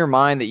 Anything in your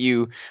mind that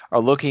you are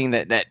looking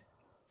that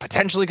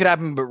potentially could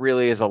happen, but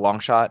really is a long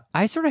shot?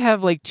 I sort of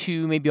have like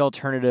 2 maybe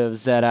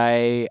alternatives that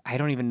I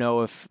don't even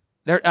know if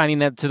they're. I mean,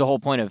 that to the whole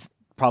point of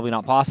probably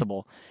not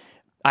possible.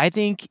 I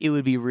think it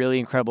would be really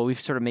incredible. We've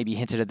sort of maybe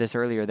hinted at this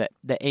earlier, that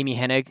Amy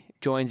Hennig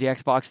joins the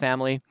Xbox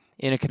family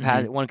in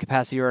one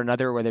capacity or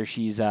another, whether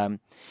she's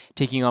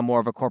taking on more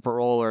of a corporate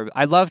role, or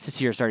I'd love to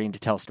see her starting to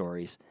tell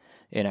stories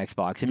in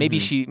Xbox. And maybe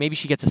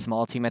she gets a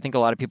small team. I think a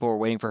lot of people were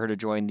waiting for her to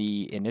join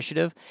the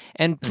initiative.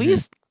 And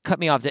please cut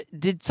me off.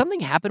 Did something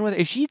happen with her?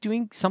 Is she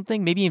doing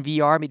something maybe in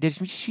VR? I mean, did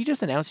she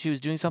just announce she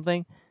was doing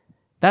something?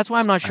 That's why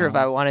I'm not sure if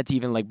I wanted to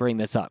even like bring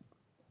this up.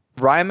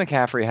 Ryan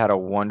McCaffrey had a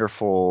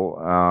wonderful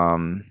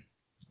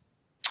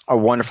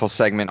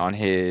segment on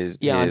his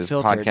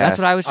podcast. That's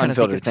what I was trying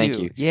Unfiltered, to think of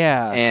thank too. you.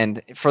 Yeah.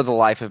 And for the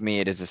life of me,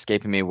 it is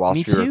escaping me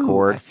whilst we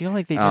record. I feel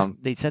like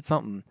they said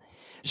something.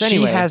 So she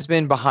anyways, has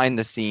been behind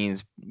the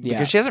scenes Yeah.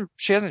 because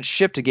she hasn't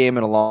shipped a game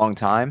in a long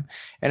time,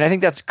 and I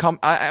think that's I'm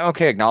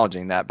okay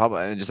acknowledging that.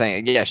 Public, just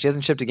saying, yeah, she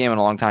hasn't shipped a game in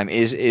a long time.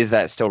 Is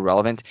that still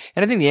relevant?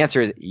 And I think the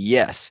answer is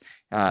yes.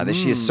 That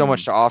she has so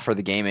much to offer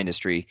the game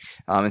industry,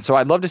 and so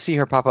I'd love to see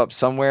her pop up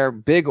somewhere,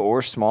 big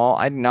or small.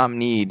 I do not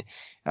need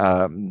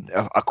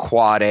a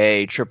quad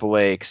A, triple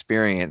A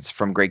experience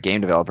from great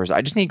game developers.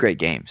 I just need great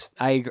games.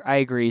 I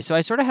agree. So I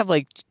sort of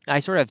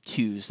have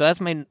two. So that's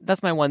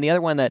my one. The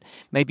other one that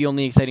might be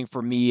only exciting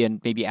for me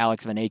and maybe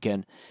Alex Van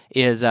Aken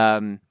is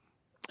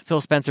Phil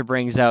Spencer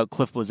brings out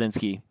Cliff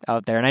Bleszinski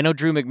out there, and I know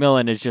Drew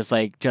McMillan is just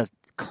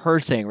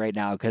cursing right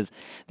now because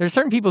there's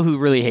certain people who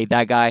really hate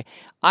that guy.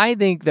 I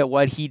think that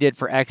what he did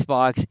for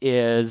Xbox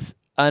is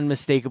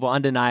unmistakable,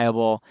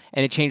 undeniable,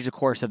 and it changed the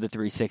course of the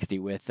 360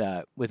 with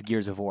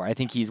Gears of War. I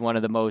think he's one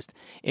of the most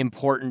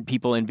important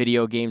people in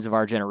video games of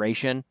our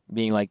generation,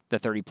 being like the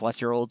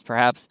 30-plus-year-olds,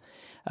 perhaps.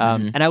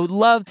 And I would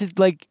love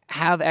to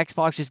have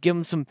Xbox just give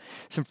them some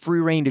free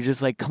reign to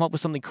just come up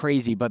with something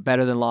crazy, but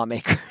better than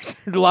lawbreakers.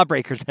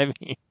 I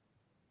mean.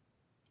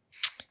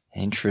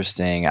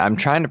 Interesting. I'm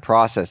trying to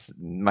process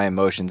my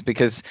emotions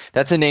because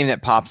that's a name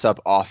that pops up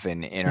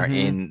often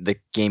in the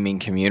gaming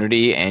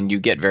community, and you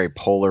get very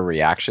polar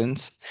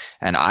reactions.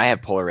 And I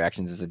have polar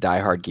reactions as a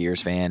diehard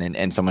Gears fan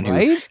and someone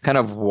who kind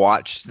of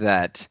watched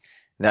that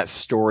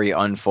story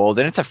unfold,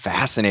 and it's a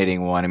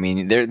fascinating one. I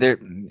mean,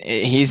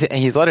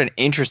 he's led an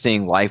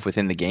interesting life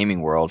within the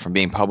gaming world, from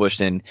being published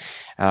in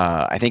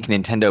I think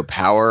Nintendo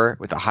Power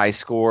with a high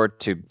score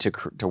to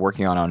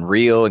working on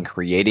Unreal and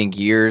creating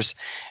Gears.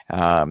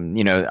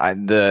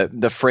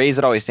 The phrase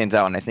that always stands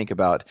out when I think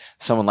about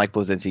someone like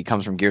Bleszinski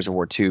comes from Gears of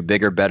War 2,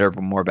 bigger, better,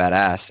 but more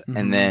badass.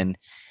 And then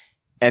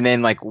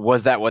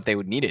was that what they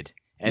needed?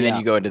 And then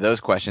you go into those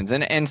questions.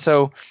 And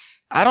so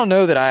I don't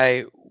know that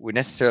I would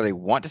necessarily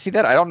want to see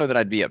that. I don't know that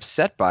I'd be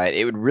upset by it.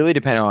 It would really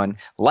depend on,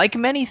 like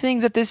many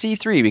things at this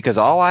E3, because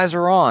all eyes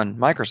are on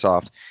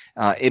Microsoft.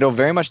 It'll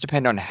very much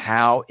depend on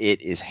how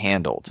it is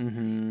handled,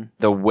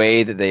 the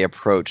way that they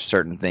approach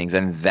certain things.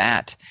 And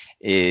that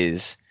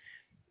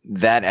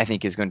I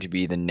think is going to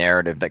be the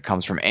narrative that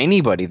comes from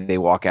anybody that they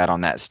walk out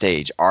on that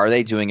stage. Are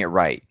they doing it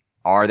right?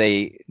 Are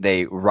they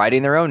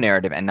writing their own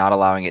narrative and not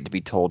allowing it to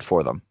be told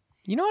for them?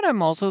 You know what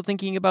I'm also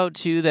thinking about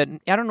too, that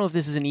I don't know if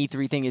this is an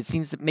E3 thing. It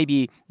seems that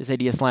maybe this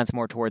idea slants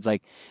more towards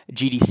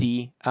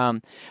GDC.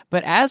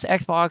 But as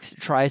Xbox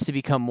tries to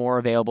become more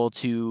available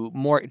to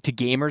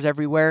gamers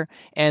everywhere,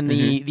 and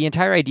the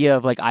entire idea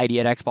of ID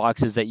at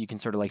Xbox is that you can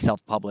sort of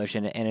self-publish,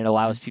 and it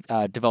allows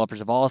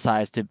developers of all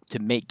sizes to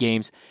make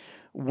games.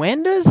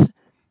 When does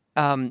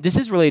this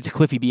is related to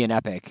Cliffy B and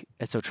Epic,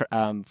 so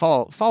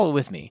follow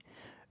with me.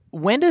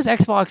 When does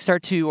Xbox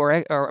start to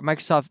or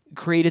Microsoft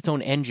create its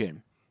own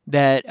engine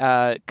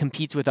that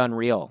competes with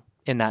Unreal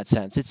in that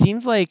sense? It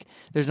seems like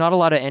there's not a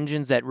lot of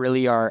engines that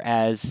really are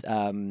as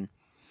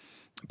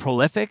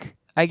prolific,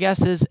 I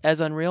guess, as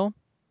Unreal.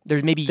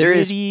 There's maybe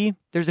Unity.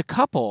 There's a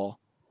couple.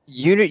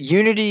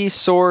 Unity,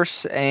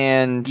 Source,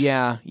 and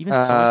even Source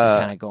is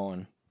kind of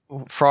going.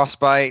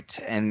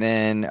 Frostbite, and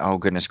then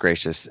goodness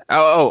gracious,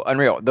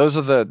 Unreal. Those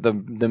are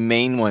the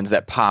main ones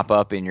that pop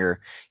up in your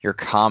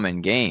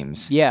common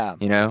games. But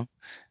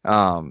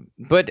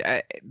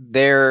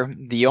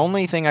the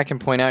only thing I can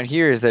point out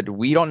here is that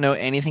we don't know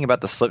anything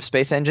about the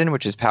Slipspace engine,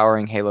 which is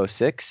powering Halo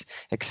 6,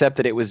 except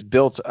that it was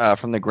built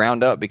from the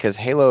ground up because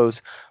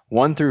Halos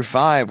 1 through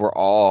 5 were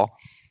all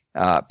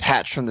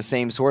patched from the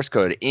same source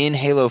code. In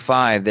Halo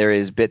 5, there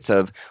is bits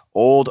of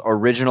old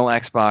original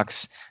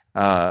Xbox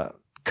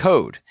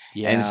code.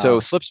 And so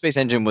Slipspace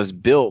engine was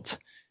built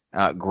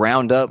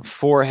ground up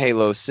for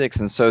Halo 6,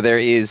 and so there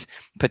is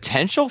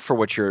potential for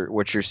what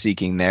you're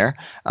seeking there.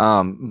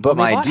 But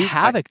they bought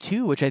Havoc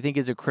too, which I think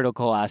is a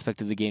critical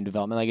aspect of the game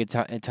development,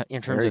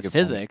 in terms of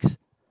physics. Point.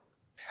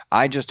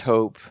 I just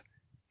hope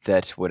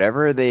that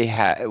whatever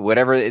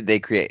they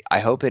create, I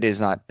hope it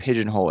is not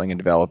pigeonholing a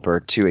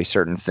developer to a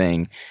certain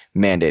thing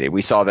mandated.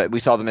 We saw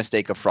the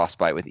mistake of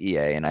Frostbite with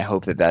EA, and I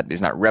hope that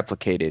is not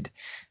replicated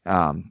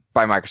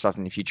by Microsoft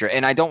in the future.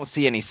 And I don't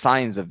see any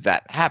signs of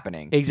that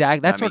happening.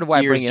 Exactly. That's sort of why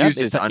I bring it up.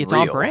 It's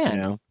on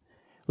brand.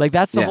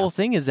 That's the whole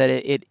thing, is that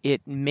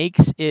it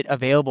makes it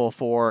available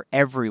for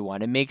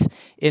everyone. It makes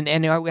and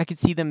I could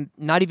see them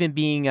not even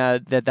being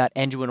that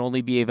engine would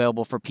only be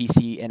available for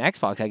PC and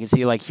Xbox. I could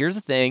see here's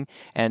the thing,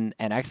 and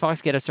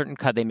Xbox get a certain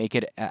cut. They make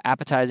it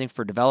appetizing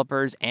for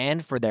developers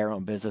and for their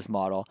own business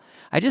model.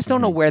 I just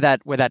don't know where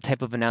that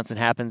type of announcement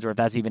happens, or if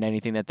that's even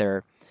anything that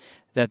they're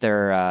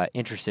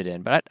interested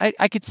in. But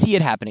I could see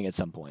it happening at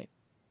some point.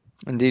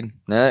 Indeed.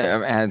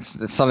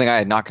 It's something I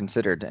had not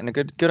considered, and a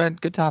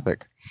good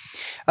topic.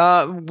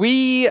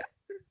 We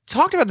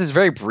talked about this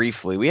very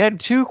briefly. We had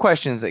two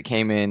questions that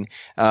came in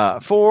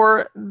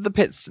for the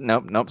pits.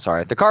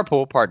 The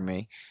carpool, pardon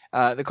me.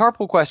 The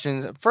carpool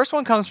questions. First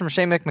one comes from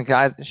Seamus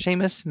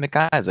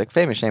McIsaac,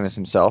 famous Seamus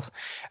himself.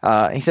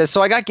 He says,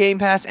 "So I got Game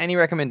Pass. Any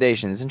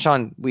recommendations?" And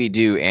Sean, we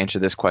do answer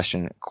this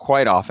question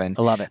quite often.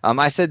 I love it.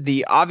 I said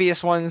the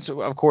obvious ones.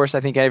 Of course,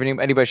 I think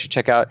anybody should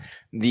check out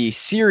the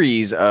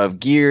series of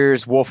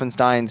Gears,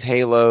 Wolfensteins,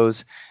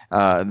 Halos.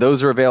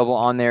 Those are available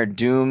on there.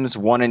 Dooms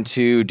 1 and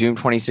 2, Doom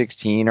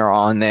 2016 are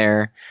on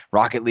there.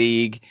 Rocket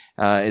League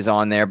is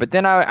on there. But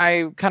then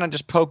I kind of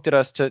just poked at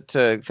us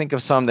to think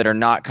of some that are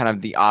not kind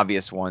of the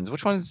obvious ones.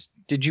 Which ones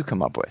did you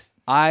come up with?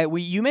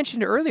 You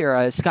mentioned earlier,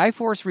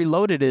 Skyforce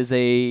Reloaded is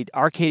a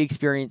arcade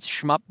experience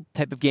shmup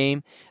type of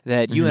game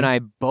that you and I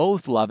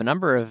both love. A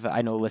number of,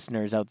 I know,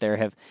 listeners out there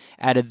have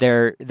added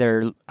their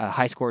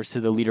high scores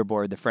to the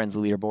leaderboard, the Friends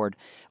leaderboard.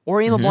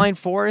 Ori and the Blind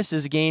Forest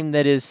is a game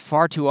that is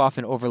far too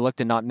often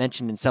overlooked and not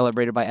mentioned and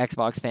celebrated by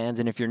Xbox fans.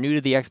 And if you're new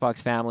to the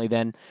Xbox family,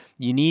 then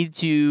you need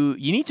to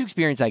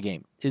experience that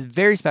game. It's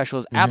very special.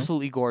 It's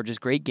absolutely gorgeous.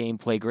 Great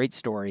gameplay, great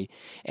story.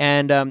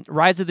 And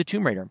Rise of the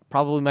Tomb Raider,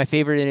 probably my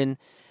favorite in,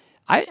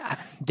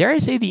 dare I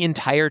say, the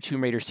entire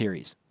Tomb Raider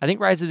series. I think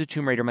Rise of the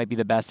Tomb Raider might be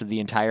the best of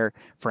the entire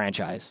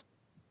franchise.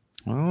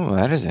 Oh,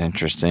 that is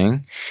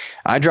interesting.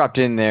 I dropped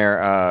in there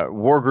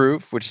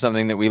Wargroove, which is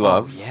something that we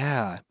love. Oh,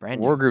 yeah.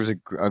 Brand new. Wargroove's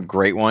a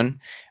great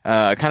one.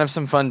 Kind of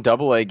some fun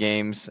AA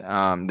games.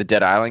 The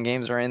Dead Island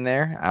games are in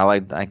there. I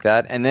like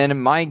that. And then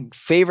my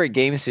favorite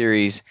game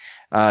series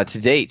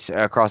to date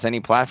across any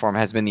platform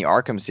has been the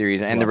Arkham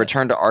series and the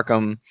Return to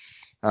Arkham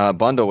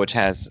bundle, which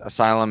has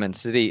Asylum and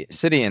City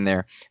in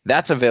there.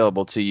 That's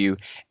available to you.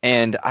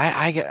 And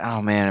I get,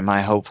 oh man, am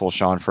I hopeful,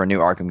 Sean, for a new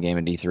Arkham game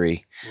in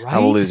D3? Right? I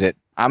will lose it.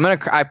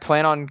 I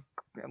plan on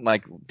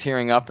like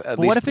tearing up at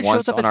least what if it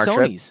once shows up on at our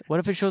Sony's? trip.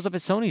 What if it shows up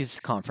at Sony's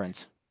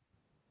conference?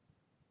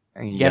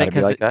 You Get it? gotta be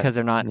Because like that?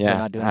 they're not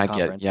Yeah, doing I a get it.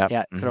 conference. Yep.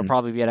 Yeah, so it'll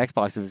probably be at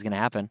Xbox if it's going to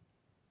happen.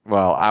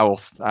 Well,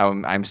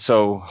 I'm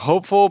so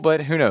hopeful,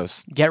 but who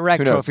knows? Get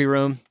wrecked, Who knows? Trophy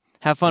Room.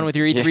 Have fun with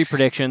your E3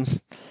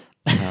 predictions.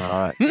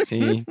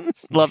 See,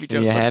 Love you, you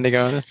Joseph. had to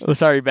go on it. Oh,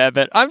 sorry, bad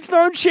bet. I'm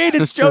throwing shade.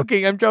 It's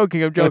joking. I'm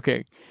joking.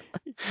 Get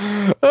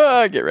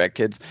wrecked,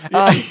 kids.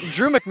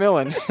 Drew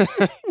McMillan.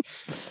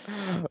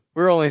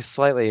 We're only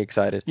slightly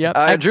excited.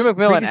 Yep. Drew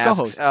McMillan Previous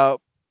asks, co-host.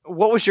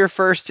 what was your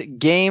first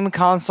game,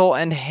 console,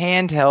 and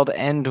handheld,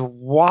 and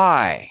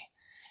why?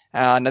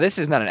 Now, this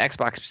is not an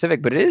Xbox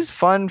specific, but it is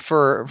fun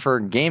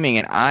for gaming,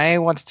 and I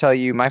want to tell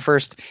you my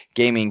first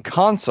gaming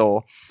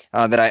console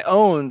that I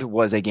owned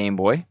was a Game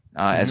Boy.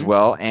 As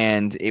well,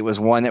 and it was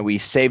one that we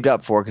saved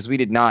up for because we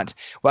did not.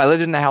 Well, I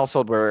lived in a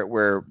household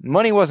where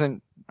money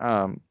wasn't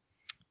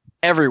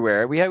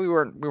everywhere. We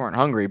weren't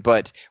hungry,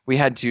 but we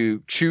had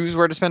to choose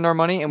where to spend our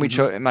money,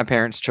 and my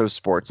parents chose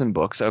sports and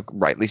books,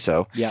 rightly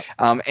so. Yeah.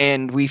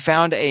 And we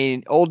found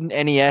an old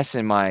NES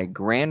in my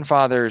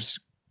grandfather's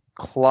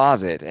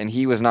closet, and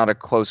he was not a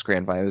close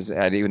grandfather.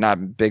 He was not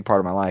a big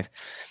part of my life,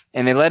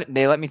 and they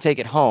let me take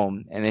it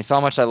home, and they saw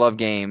how much I love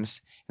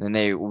games. And then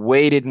they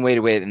waited,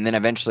 and then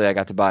eventually I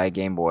got to buy a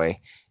Game Boy,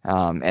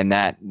 and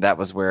that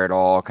was where it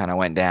all kind of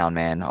went down,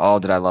 man. Oh,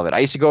 did I love it! I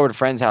used to go over to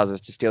friends' houses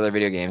to steal their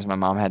video games. My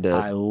mom had to.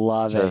 I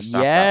love to it.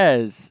 stop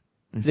Yes,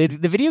 the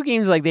video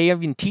games, like, they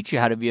even teach you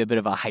how to be a bit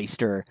of a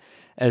heister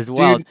as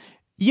well. Dude,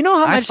 you know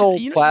how I much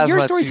sold your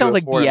story to sounds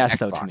like afford an BS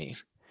though to Xbox. me.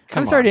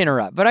 Come I'm sorry on. to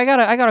interrupt, but I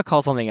gotta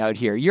call something out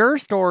here. Your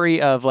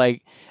story of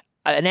like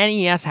an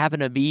NES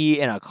happened to be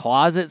in a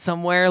closet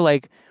somewhere.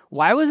 Like,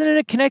 why wasn't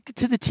it connected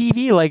to the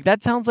TV? Like,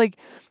 that sounds like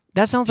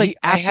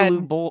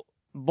absolute bull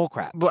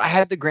crap. Well, I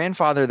had the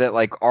grandfather that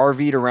like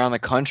RV'd around the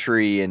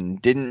country and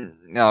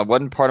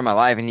wasn't part of my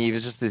life, and he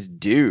was just this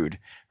dude,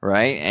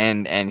 right?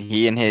 And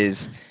he and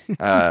his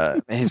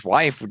his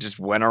wife just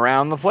went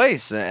around the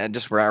place and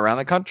just went around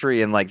the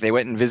country, and like they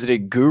went and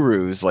visited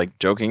gurus, like,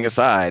 joking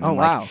aside. Oh, and,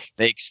 wow.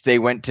 Like, they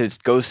went to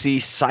go see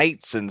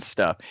sites and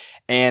stuff,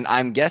 and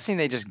I'm guessing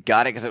they just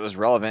got it because it was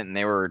relevant,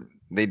 and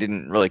they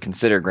didn't really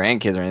consider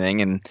grandkids or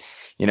anything, and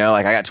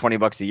like I got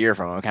 $20 a year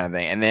from them, kind of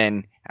thing, and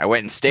then I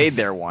went and stayed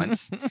there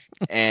once,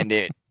 and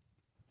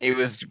it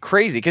was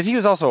crazy because he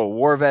was also a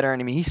war veteran.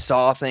 I mean, he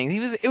saw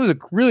things. It was a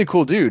really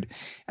cool dude,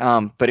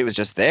 but it was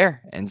just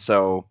there, and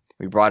so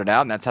we brought it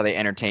out, and that's how they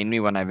entertained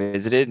me when I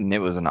visited. And it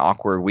was an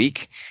awkward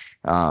week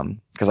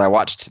because I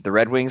watched the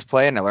Red Wings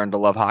play, and I learned to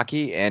love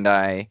hockey, and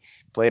I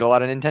played a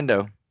lot of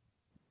Nintendo.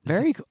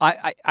 Very cool.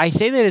 I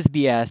say that as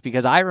BS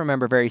because I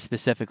remember very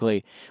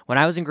specifically when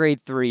I was in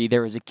grade 3,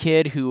 there was a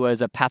kid who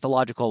was a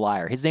pathological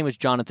liar. His name was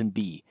Jonathan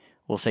B.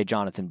 We'll say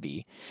Jonathan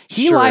B.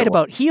 He lied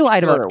about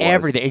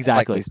everything.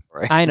 Exactly. Likely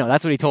story. I know.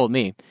 That's what he told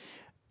me.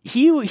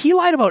 He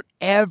lied about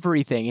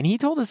everything, and he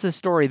told us this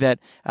story that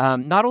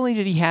not only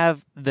did he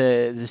have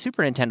the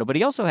Super Nintendo, but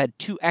he also had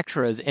 2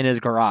 extras in his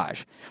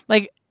garage.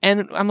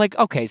 And I'm like,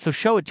 okay, so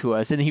show it to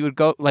us. And he would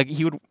go, like,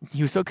 he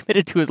was so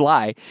committed to his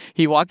lie.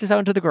 He walked us out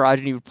into the garage,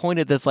 and he would point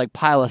at this like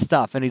pile of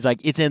stuff, and he's like,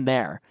 it's in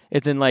there.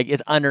 It's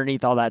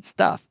underneath all that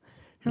stuff.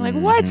 And I'm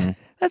like, what?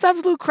 That's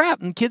absolute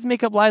crap. And kids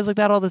make up lies like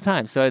that all the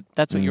time. So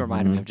that's what you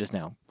reminded me of just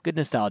now. Good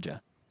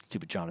nostalgia.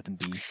 Stupid Jonathan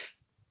B.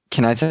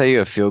 Can I tell you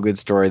a feel-good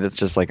story that's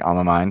just like on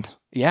my mind?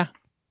 Yeah.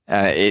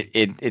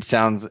 It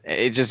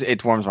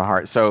warms my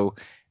heart. So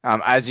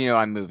as you know,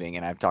 I'm moving,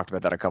 and I've talked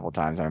about that a couple of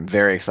times. And I'm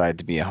very excited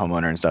to be a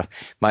homeowner and stuff.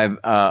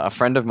 A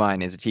friend of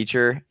mine is a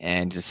teacher,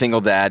 and he's a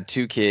single dad,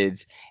 2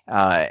 kids,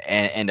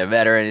 and a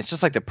veteran. It's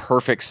just like the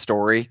perfect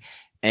story.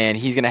 And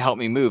he's gonna help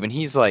me move. And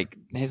he's like,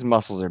 his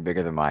muscles are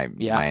bigger than my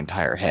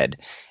entire head.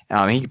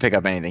 He can pick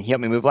up anything. He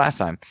helped me move last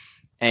time.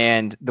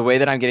 And the way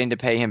that I'm getting to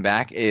pay him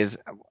back is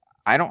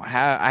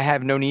I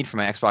have no need for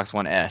my Xbox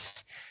One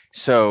S.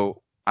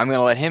 So I'm going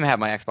to let him have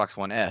my Xbox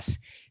One S.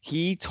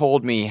 He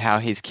told me how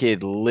his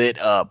kid lit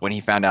up when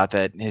he found out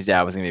that his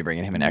dad was going to be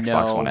bringing him an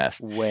Xbox One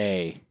S. No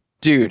way.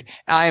 Dude,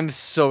 I'm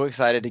so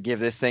excited to give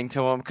this thing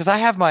to him because I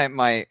have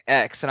my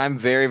X, and I'm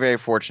very, very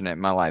fortunate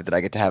in my life that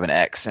I get to have an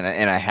X, and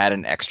I had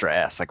an extra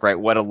S. Like, right,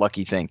 what a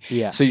lucky thing.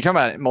 Yeah. So you're talking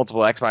about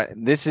multiple Xbox.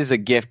 This is a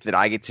gift that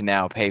I get to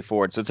now pay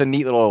forward. So it's a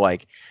neat little,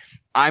 like,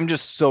 I'm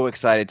just so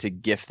excited to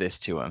gift this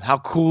to him. How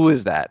cool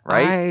is that,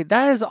 right?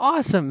 That is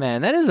awesome,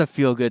 man. That is a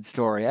feel-good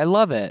story. I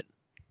love it.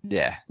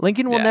 Yeah.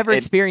 Lincoln will never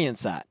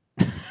experience that.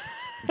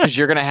 Because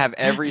you're gonna have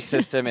every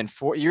system, and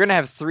you're gonna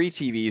have 3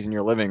 TVs in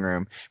your living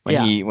room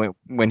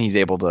when he's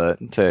able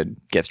to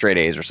get straight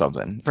A's or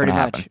something. It's pretty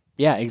much. Happen.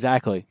 Yeah,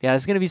 exactly. Yeah,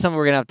 it's gonna be something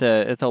we're gonna have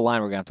to. It's a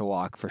line we're gonna have to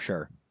walk for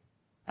sure.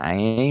 I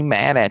ain't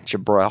mad at you,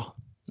 bro.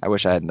 I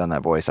wish I hadn't done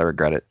that voice. I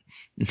regret it.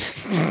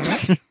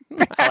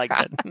 I like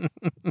it.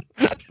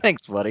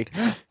 Thanks, buddy.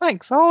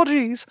 Thanks. Oh,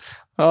 geez.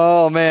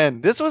 Oh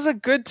man, this was a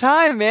good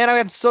time, man.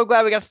 I'm so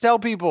glad we got to tell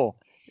people.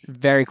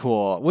 Very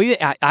cool.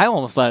 I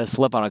almost let it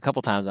slip on a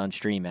couple times on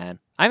stream, man.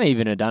 I may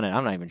even have done it.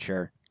 I'm not even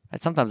sure.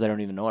 Sometimes I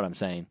don't even know what I'm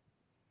saying.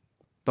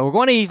 But we're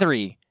going to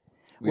E3.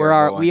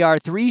 We are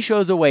 3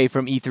 shows away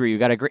from E3. We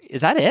got a great.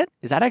 Is that it?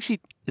 I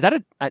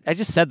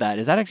just said that.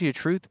 Is that actually a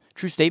true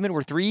statement?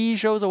 We're 3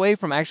 shows away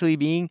from actually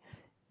being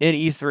in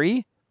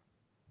E3.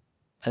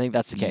 I think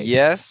that's the case.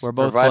 Yes. We're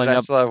both provided pulling I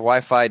up. still have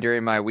Wi-Fi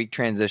during my week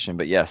transition,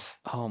 but yes.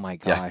 Oh my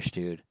gosh,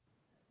 dude.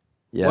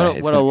 Yeah.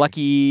 What a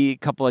lucky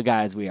couple of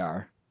guys we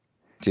are.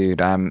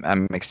 Dude,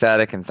 I'm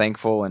ecstatic and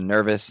thankful and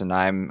nervous, and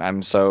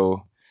I'm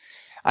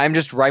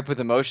just ripe with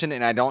emotion,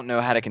 and I don't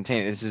know how to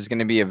contain it. This is going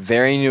to be a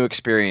very new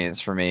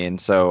experience for me, and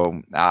so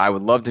I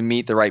would love to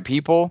meet the right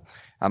people.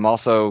 I'm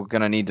also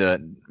gonna need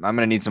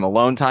some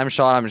alone time,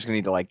 Sean. I'm just gonna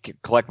need to like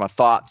collect my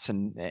thoughts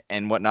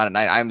and whatnot at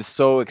night. I'm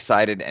so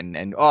excited, and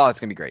it's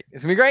gonna be great.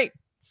 It's gonna be great.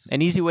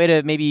 An easy way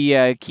to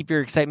maybe keep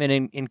your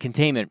excitement in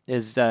containment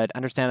is to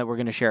understand that we're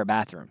gonna share a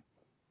bathroom.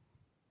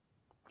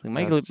 So it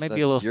might be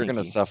a little stinky. You're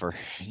gonna suffer.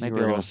 Might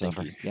be a little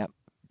stinky. Yep.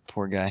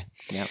 Poor guy.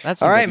 Yep.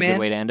 That's all right, a man. Good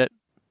way to end it.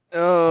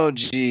 Oh,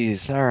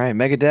 geez. All right,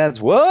 Mega Dads.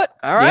 What?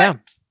 All right.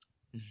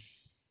 Yeah.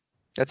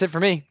 That's it for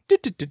me.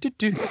 Thank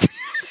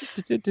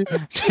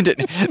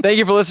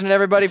you for listening,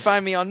 everybody.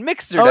 Find me on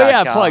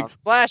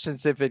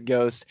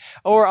Mixer.com/InsipidGhost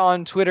or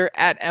on Twitter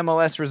at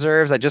MLS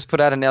Reserves. I just put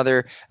out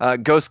another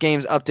Ghost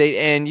Games update,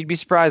 and you'd be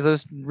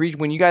surprised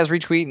when you guys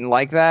retweet and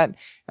like that.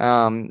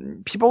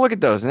 People look at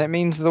those, and that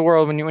means the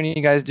world when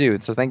you guys do.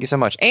 So thank you so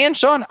much. And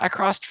Sean, I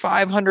crossed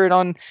 500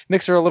 on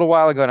Mixer a little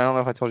while ago, and I don't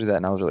know if I told you that,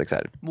 and I was really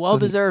excited. Well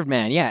deserved,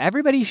 man. Yeah,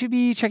 everybody should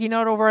be checking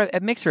out over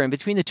at Mixer. And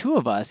between the two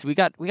of us, we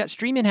got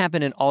streaming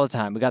happening all the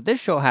time. We got this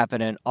show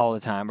happening all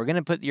the time. We're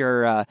gonna put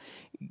your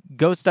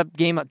Ghost Up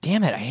game up.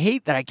 Damn it! I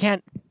hate that I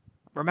can't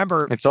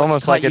remember. It's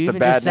almost like it's a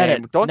bad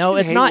name. No,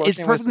 it's not. It's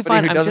perfectly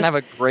fine. Who doesn't have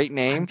a great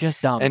name? I'm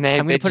just dumb. And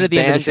I'm going to put it at the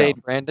end of the show.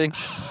 Branding.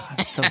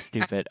 So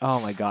stupid. Oh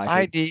my gosh.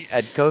 ID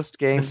at Ghost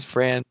Games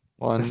Brand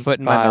 1. The foot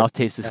in my mouth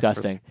tastes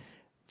disgusting.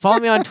 Follow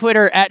me on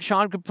Twitter at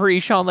Sean Capri,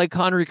 Sean like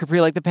Connery,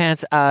 Capri like the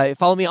pants.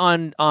 Follow me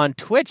on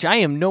Twitch. I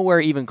am nowhere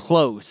even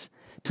close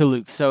to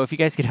Luke. So if you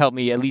guys could help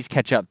me at least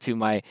catch up to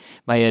my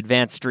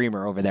advanced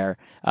streamer over there,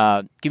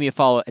 give me a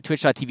follow at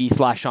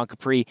twitch.tv/Sean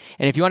Capri.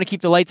 And if you want to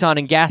keep the lights on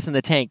and gas in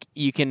the tank,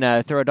 you can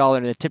throw $1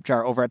 in the tip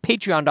jar over at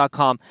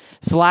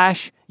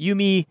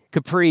patreon.com/Yumi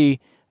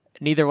Capri.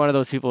 Neither one of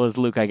those people is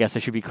Luke. I guess I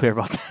should be clear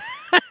about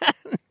that.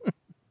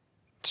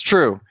 It's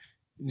true.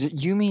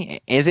 Yumi,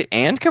 is it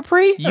and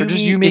Capri?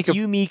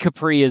 Yumi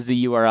Capri is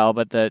the URL,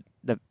 but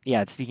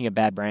speaking of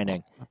bad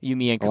branding,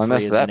 Yumi and Capri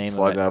is the name of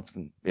it. I messed that plug up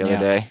the other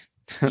day.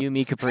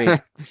 Yumi Capri.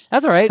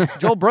 That's all right.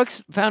 Joel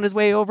Brooks found his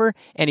way over.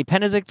 Andy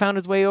Penizik found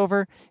his way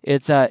over.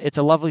 It's a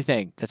lovely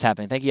thing that's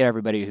happening. Thank you to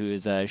everybody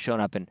who's shown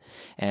up and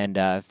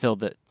filled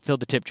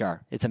the tip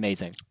jar. It's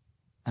amazing.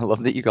 I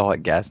love that you call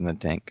it gas in the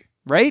tank.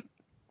 Right?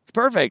 It's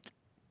perfect.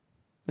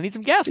 I need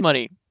some gas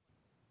money.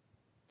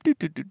 You're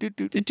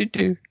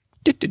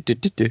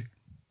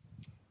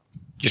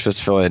supposed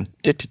to fill in.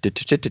 I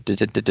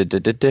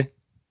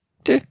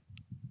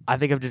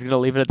think I'm just gonna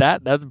leave it at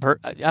that. That's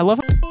I love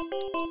it.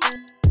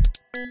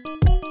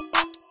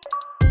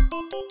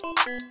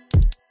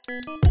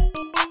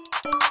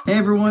 Hey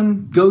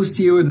everyone, Ghost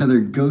here with another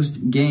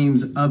Ghost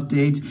Games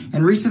update,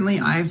 and recently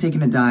I have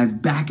taken a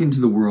dive back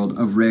into the world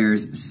of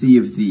Rare's Sea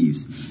of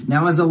Thieves.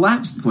 Now, as a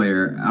lapsed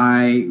player,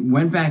 I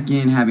went back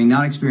in having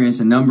not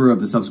experienced a number of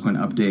the subsequent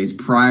updates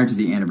prior to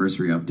the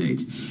anniversary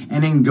update,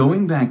 and in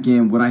going back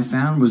in, what I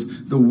found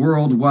was the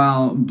world,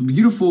 while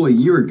beautiful a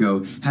year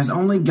ago, has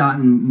only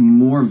gotten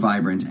more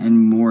vibrant and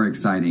more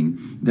exciting.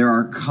 There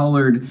are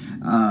colored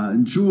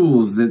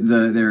jewels,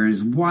 there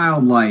is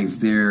wildlife,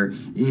 there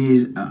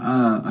is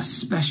a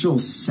special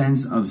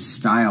sense of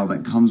style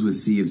that comes with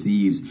Sea of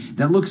Thieves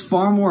that looks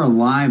far more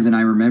alive than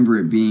I remember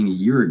it being a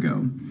year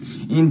ago.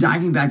 In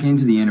diving back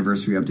into the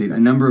anniversary update, a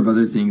number of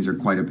other things are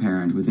quite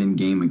apparent within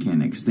game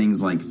mechanics.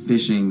 Things like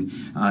fishing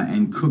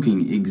and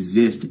cooking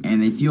exist,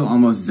 and they feel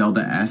almost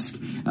Zelda-esque.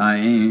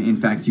 In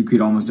fact, you could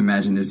almost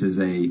imagine this as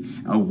a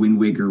Wind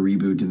Waker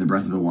reboot in the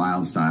Breath of the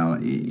Wild style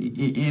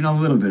in a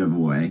little bit of a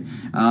way.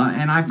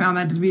 And I found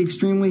that to be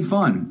extremely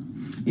fun.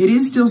 It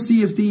is still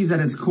Sea of Thieves at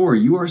its core.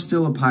 You are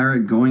still a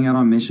pirate going out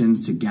on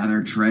missions to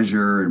gather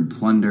treasure and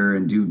plunder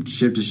and do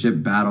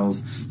ship-to-ship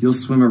battles. You'll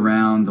swim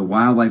around. The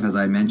wildlife, as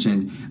I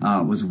mentioned,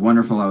 was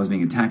wonderful. I was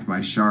being attacked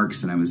by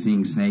sharks, and I was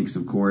seeing snakes,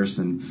 of course,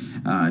 and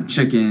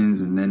chickens,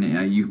 and then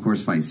you, of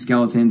course, fight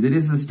skeletons. It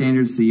is the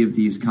standard Sea of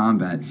Thieves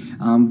combat,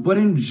 but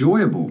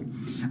enjoyable.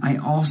 I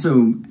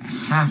also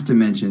have to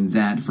mention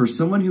that for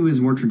someone who is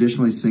more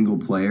traditionally single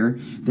player,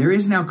 there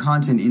is now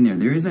content in there.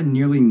 There is a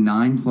nearly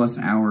 9+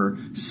 hour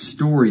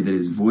story that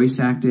is voice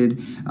acted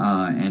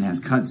and has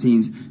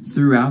cutscenes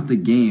throughout the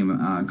game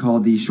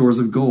called the Shores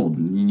of Gold.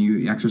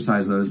 You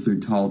exercise those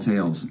through Tall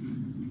Tales.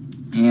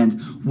 And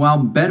while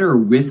better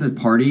with a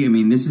party, I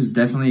mean, this is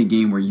definitely a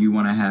game where you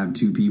want to have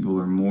 2 people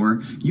or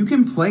more. You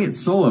can play it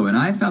solo, and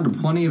I found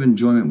plenty of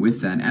enjoyment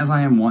with that, as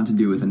I am wont to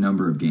do with a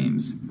number of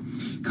games.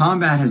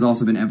 Combat has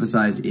also been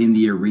emphasized in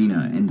the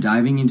arena, and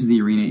diving into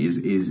the arena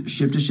is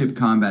ship-to-ship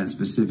combat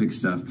specific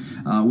stuff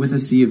with a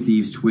Sea of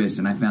Thieves twist,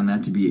 and I found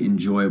that to be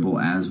enjoyable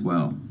as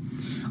well.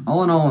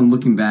 All in all, and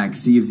looking back,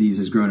 Sea of Thieves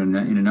has grown in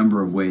a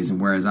number of ways,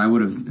 and whereas I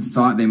would have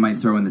thought they might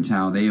throw in the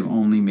towel, they have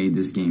only made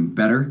this game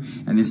better,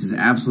 and this is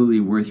absolutely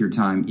worth your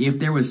time. If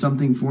there was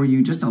something for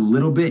you just a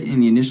little bit in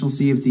the initial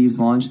Sea of Thieves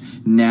launch,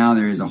 now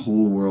there is a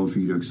whole world for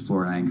you to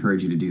explore, and I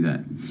encourage you to do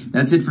that.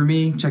 That's it for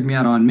me. Check me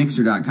out on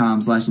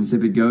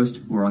mixer.com/insipidghost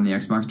or on the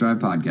Xbox Drive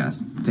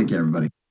podcast. Take care, everybody.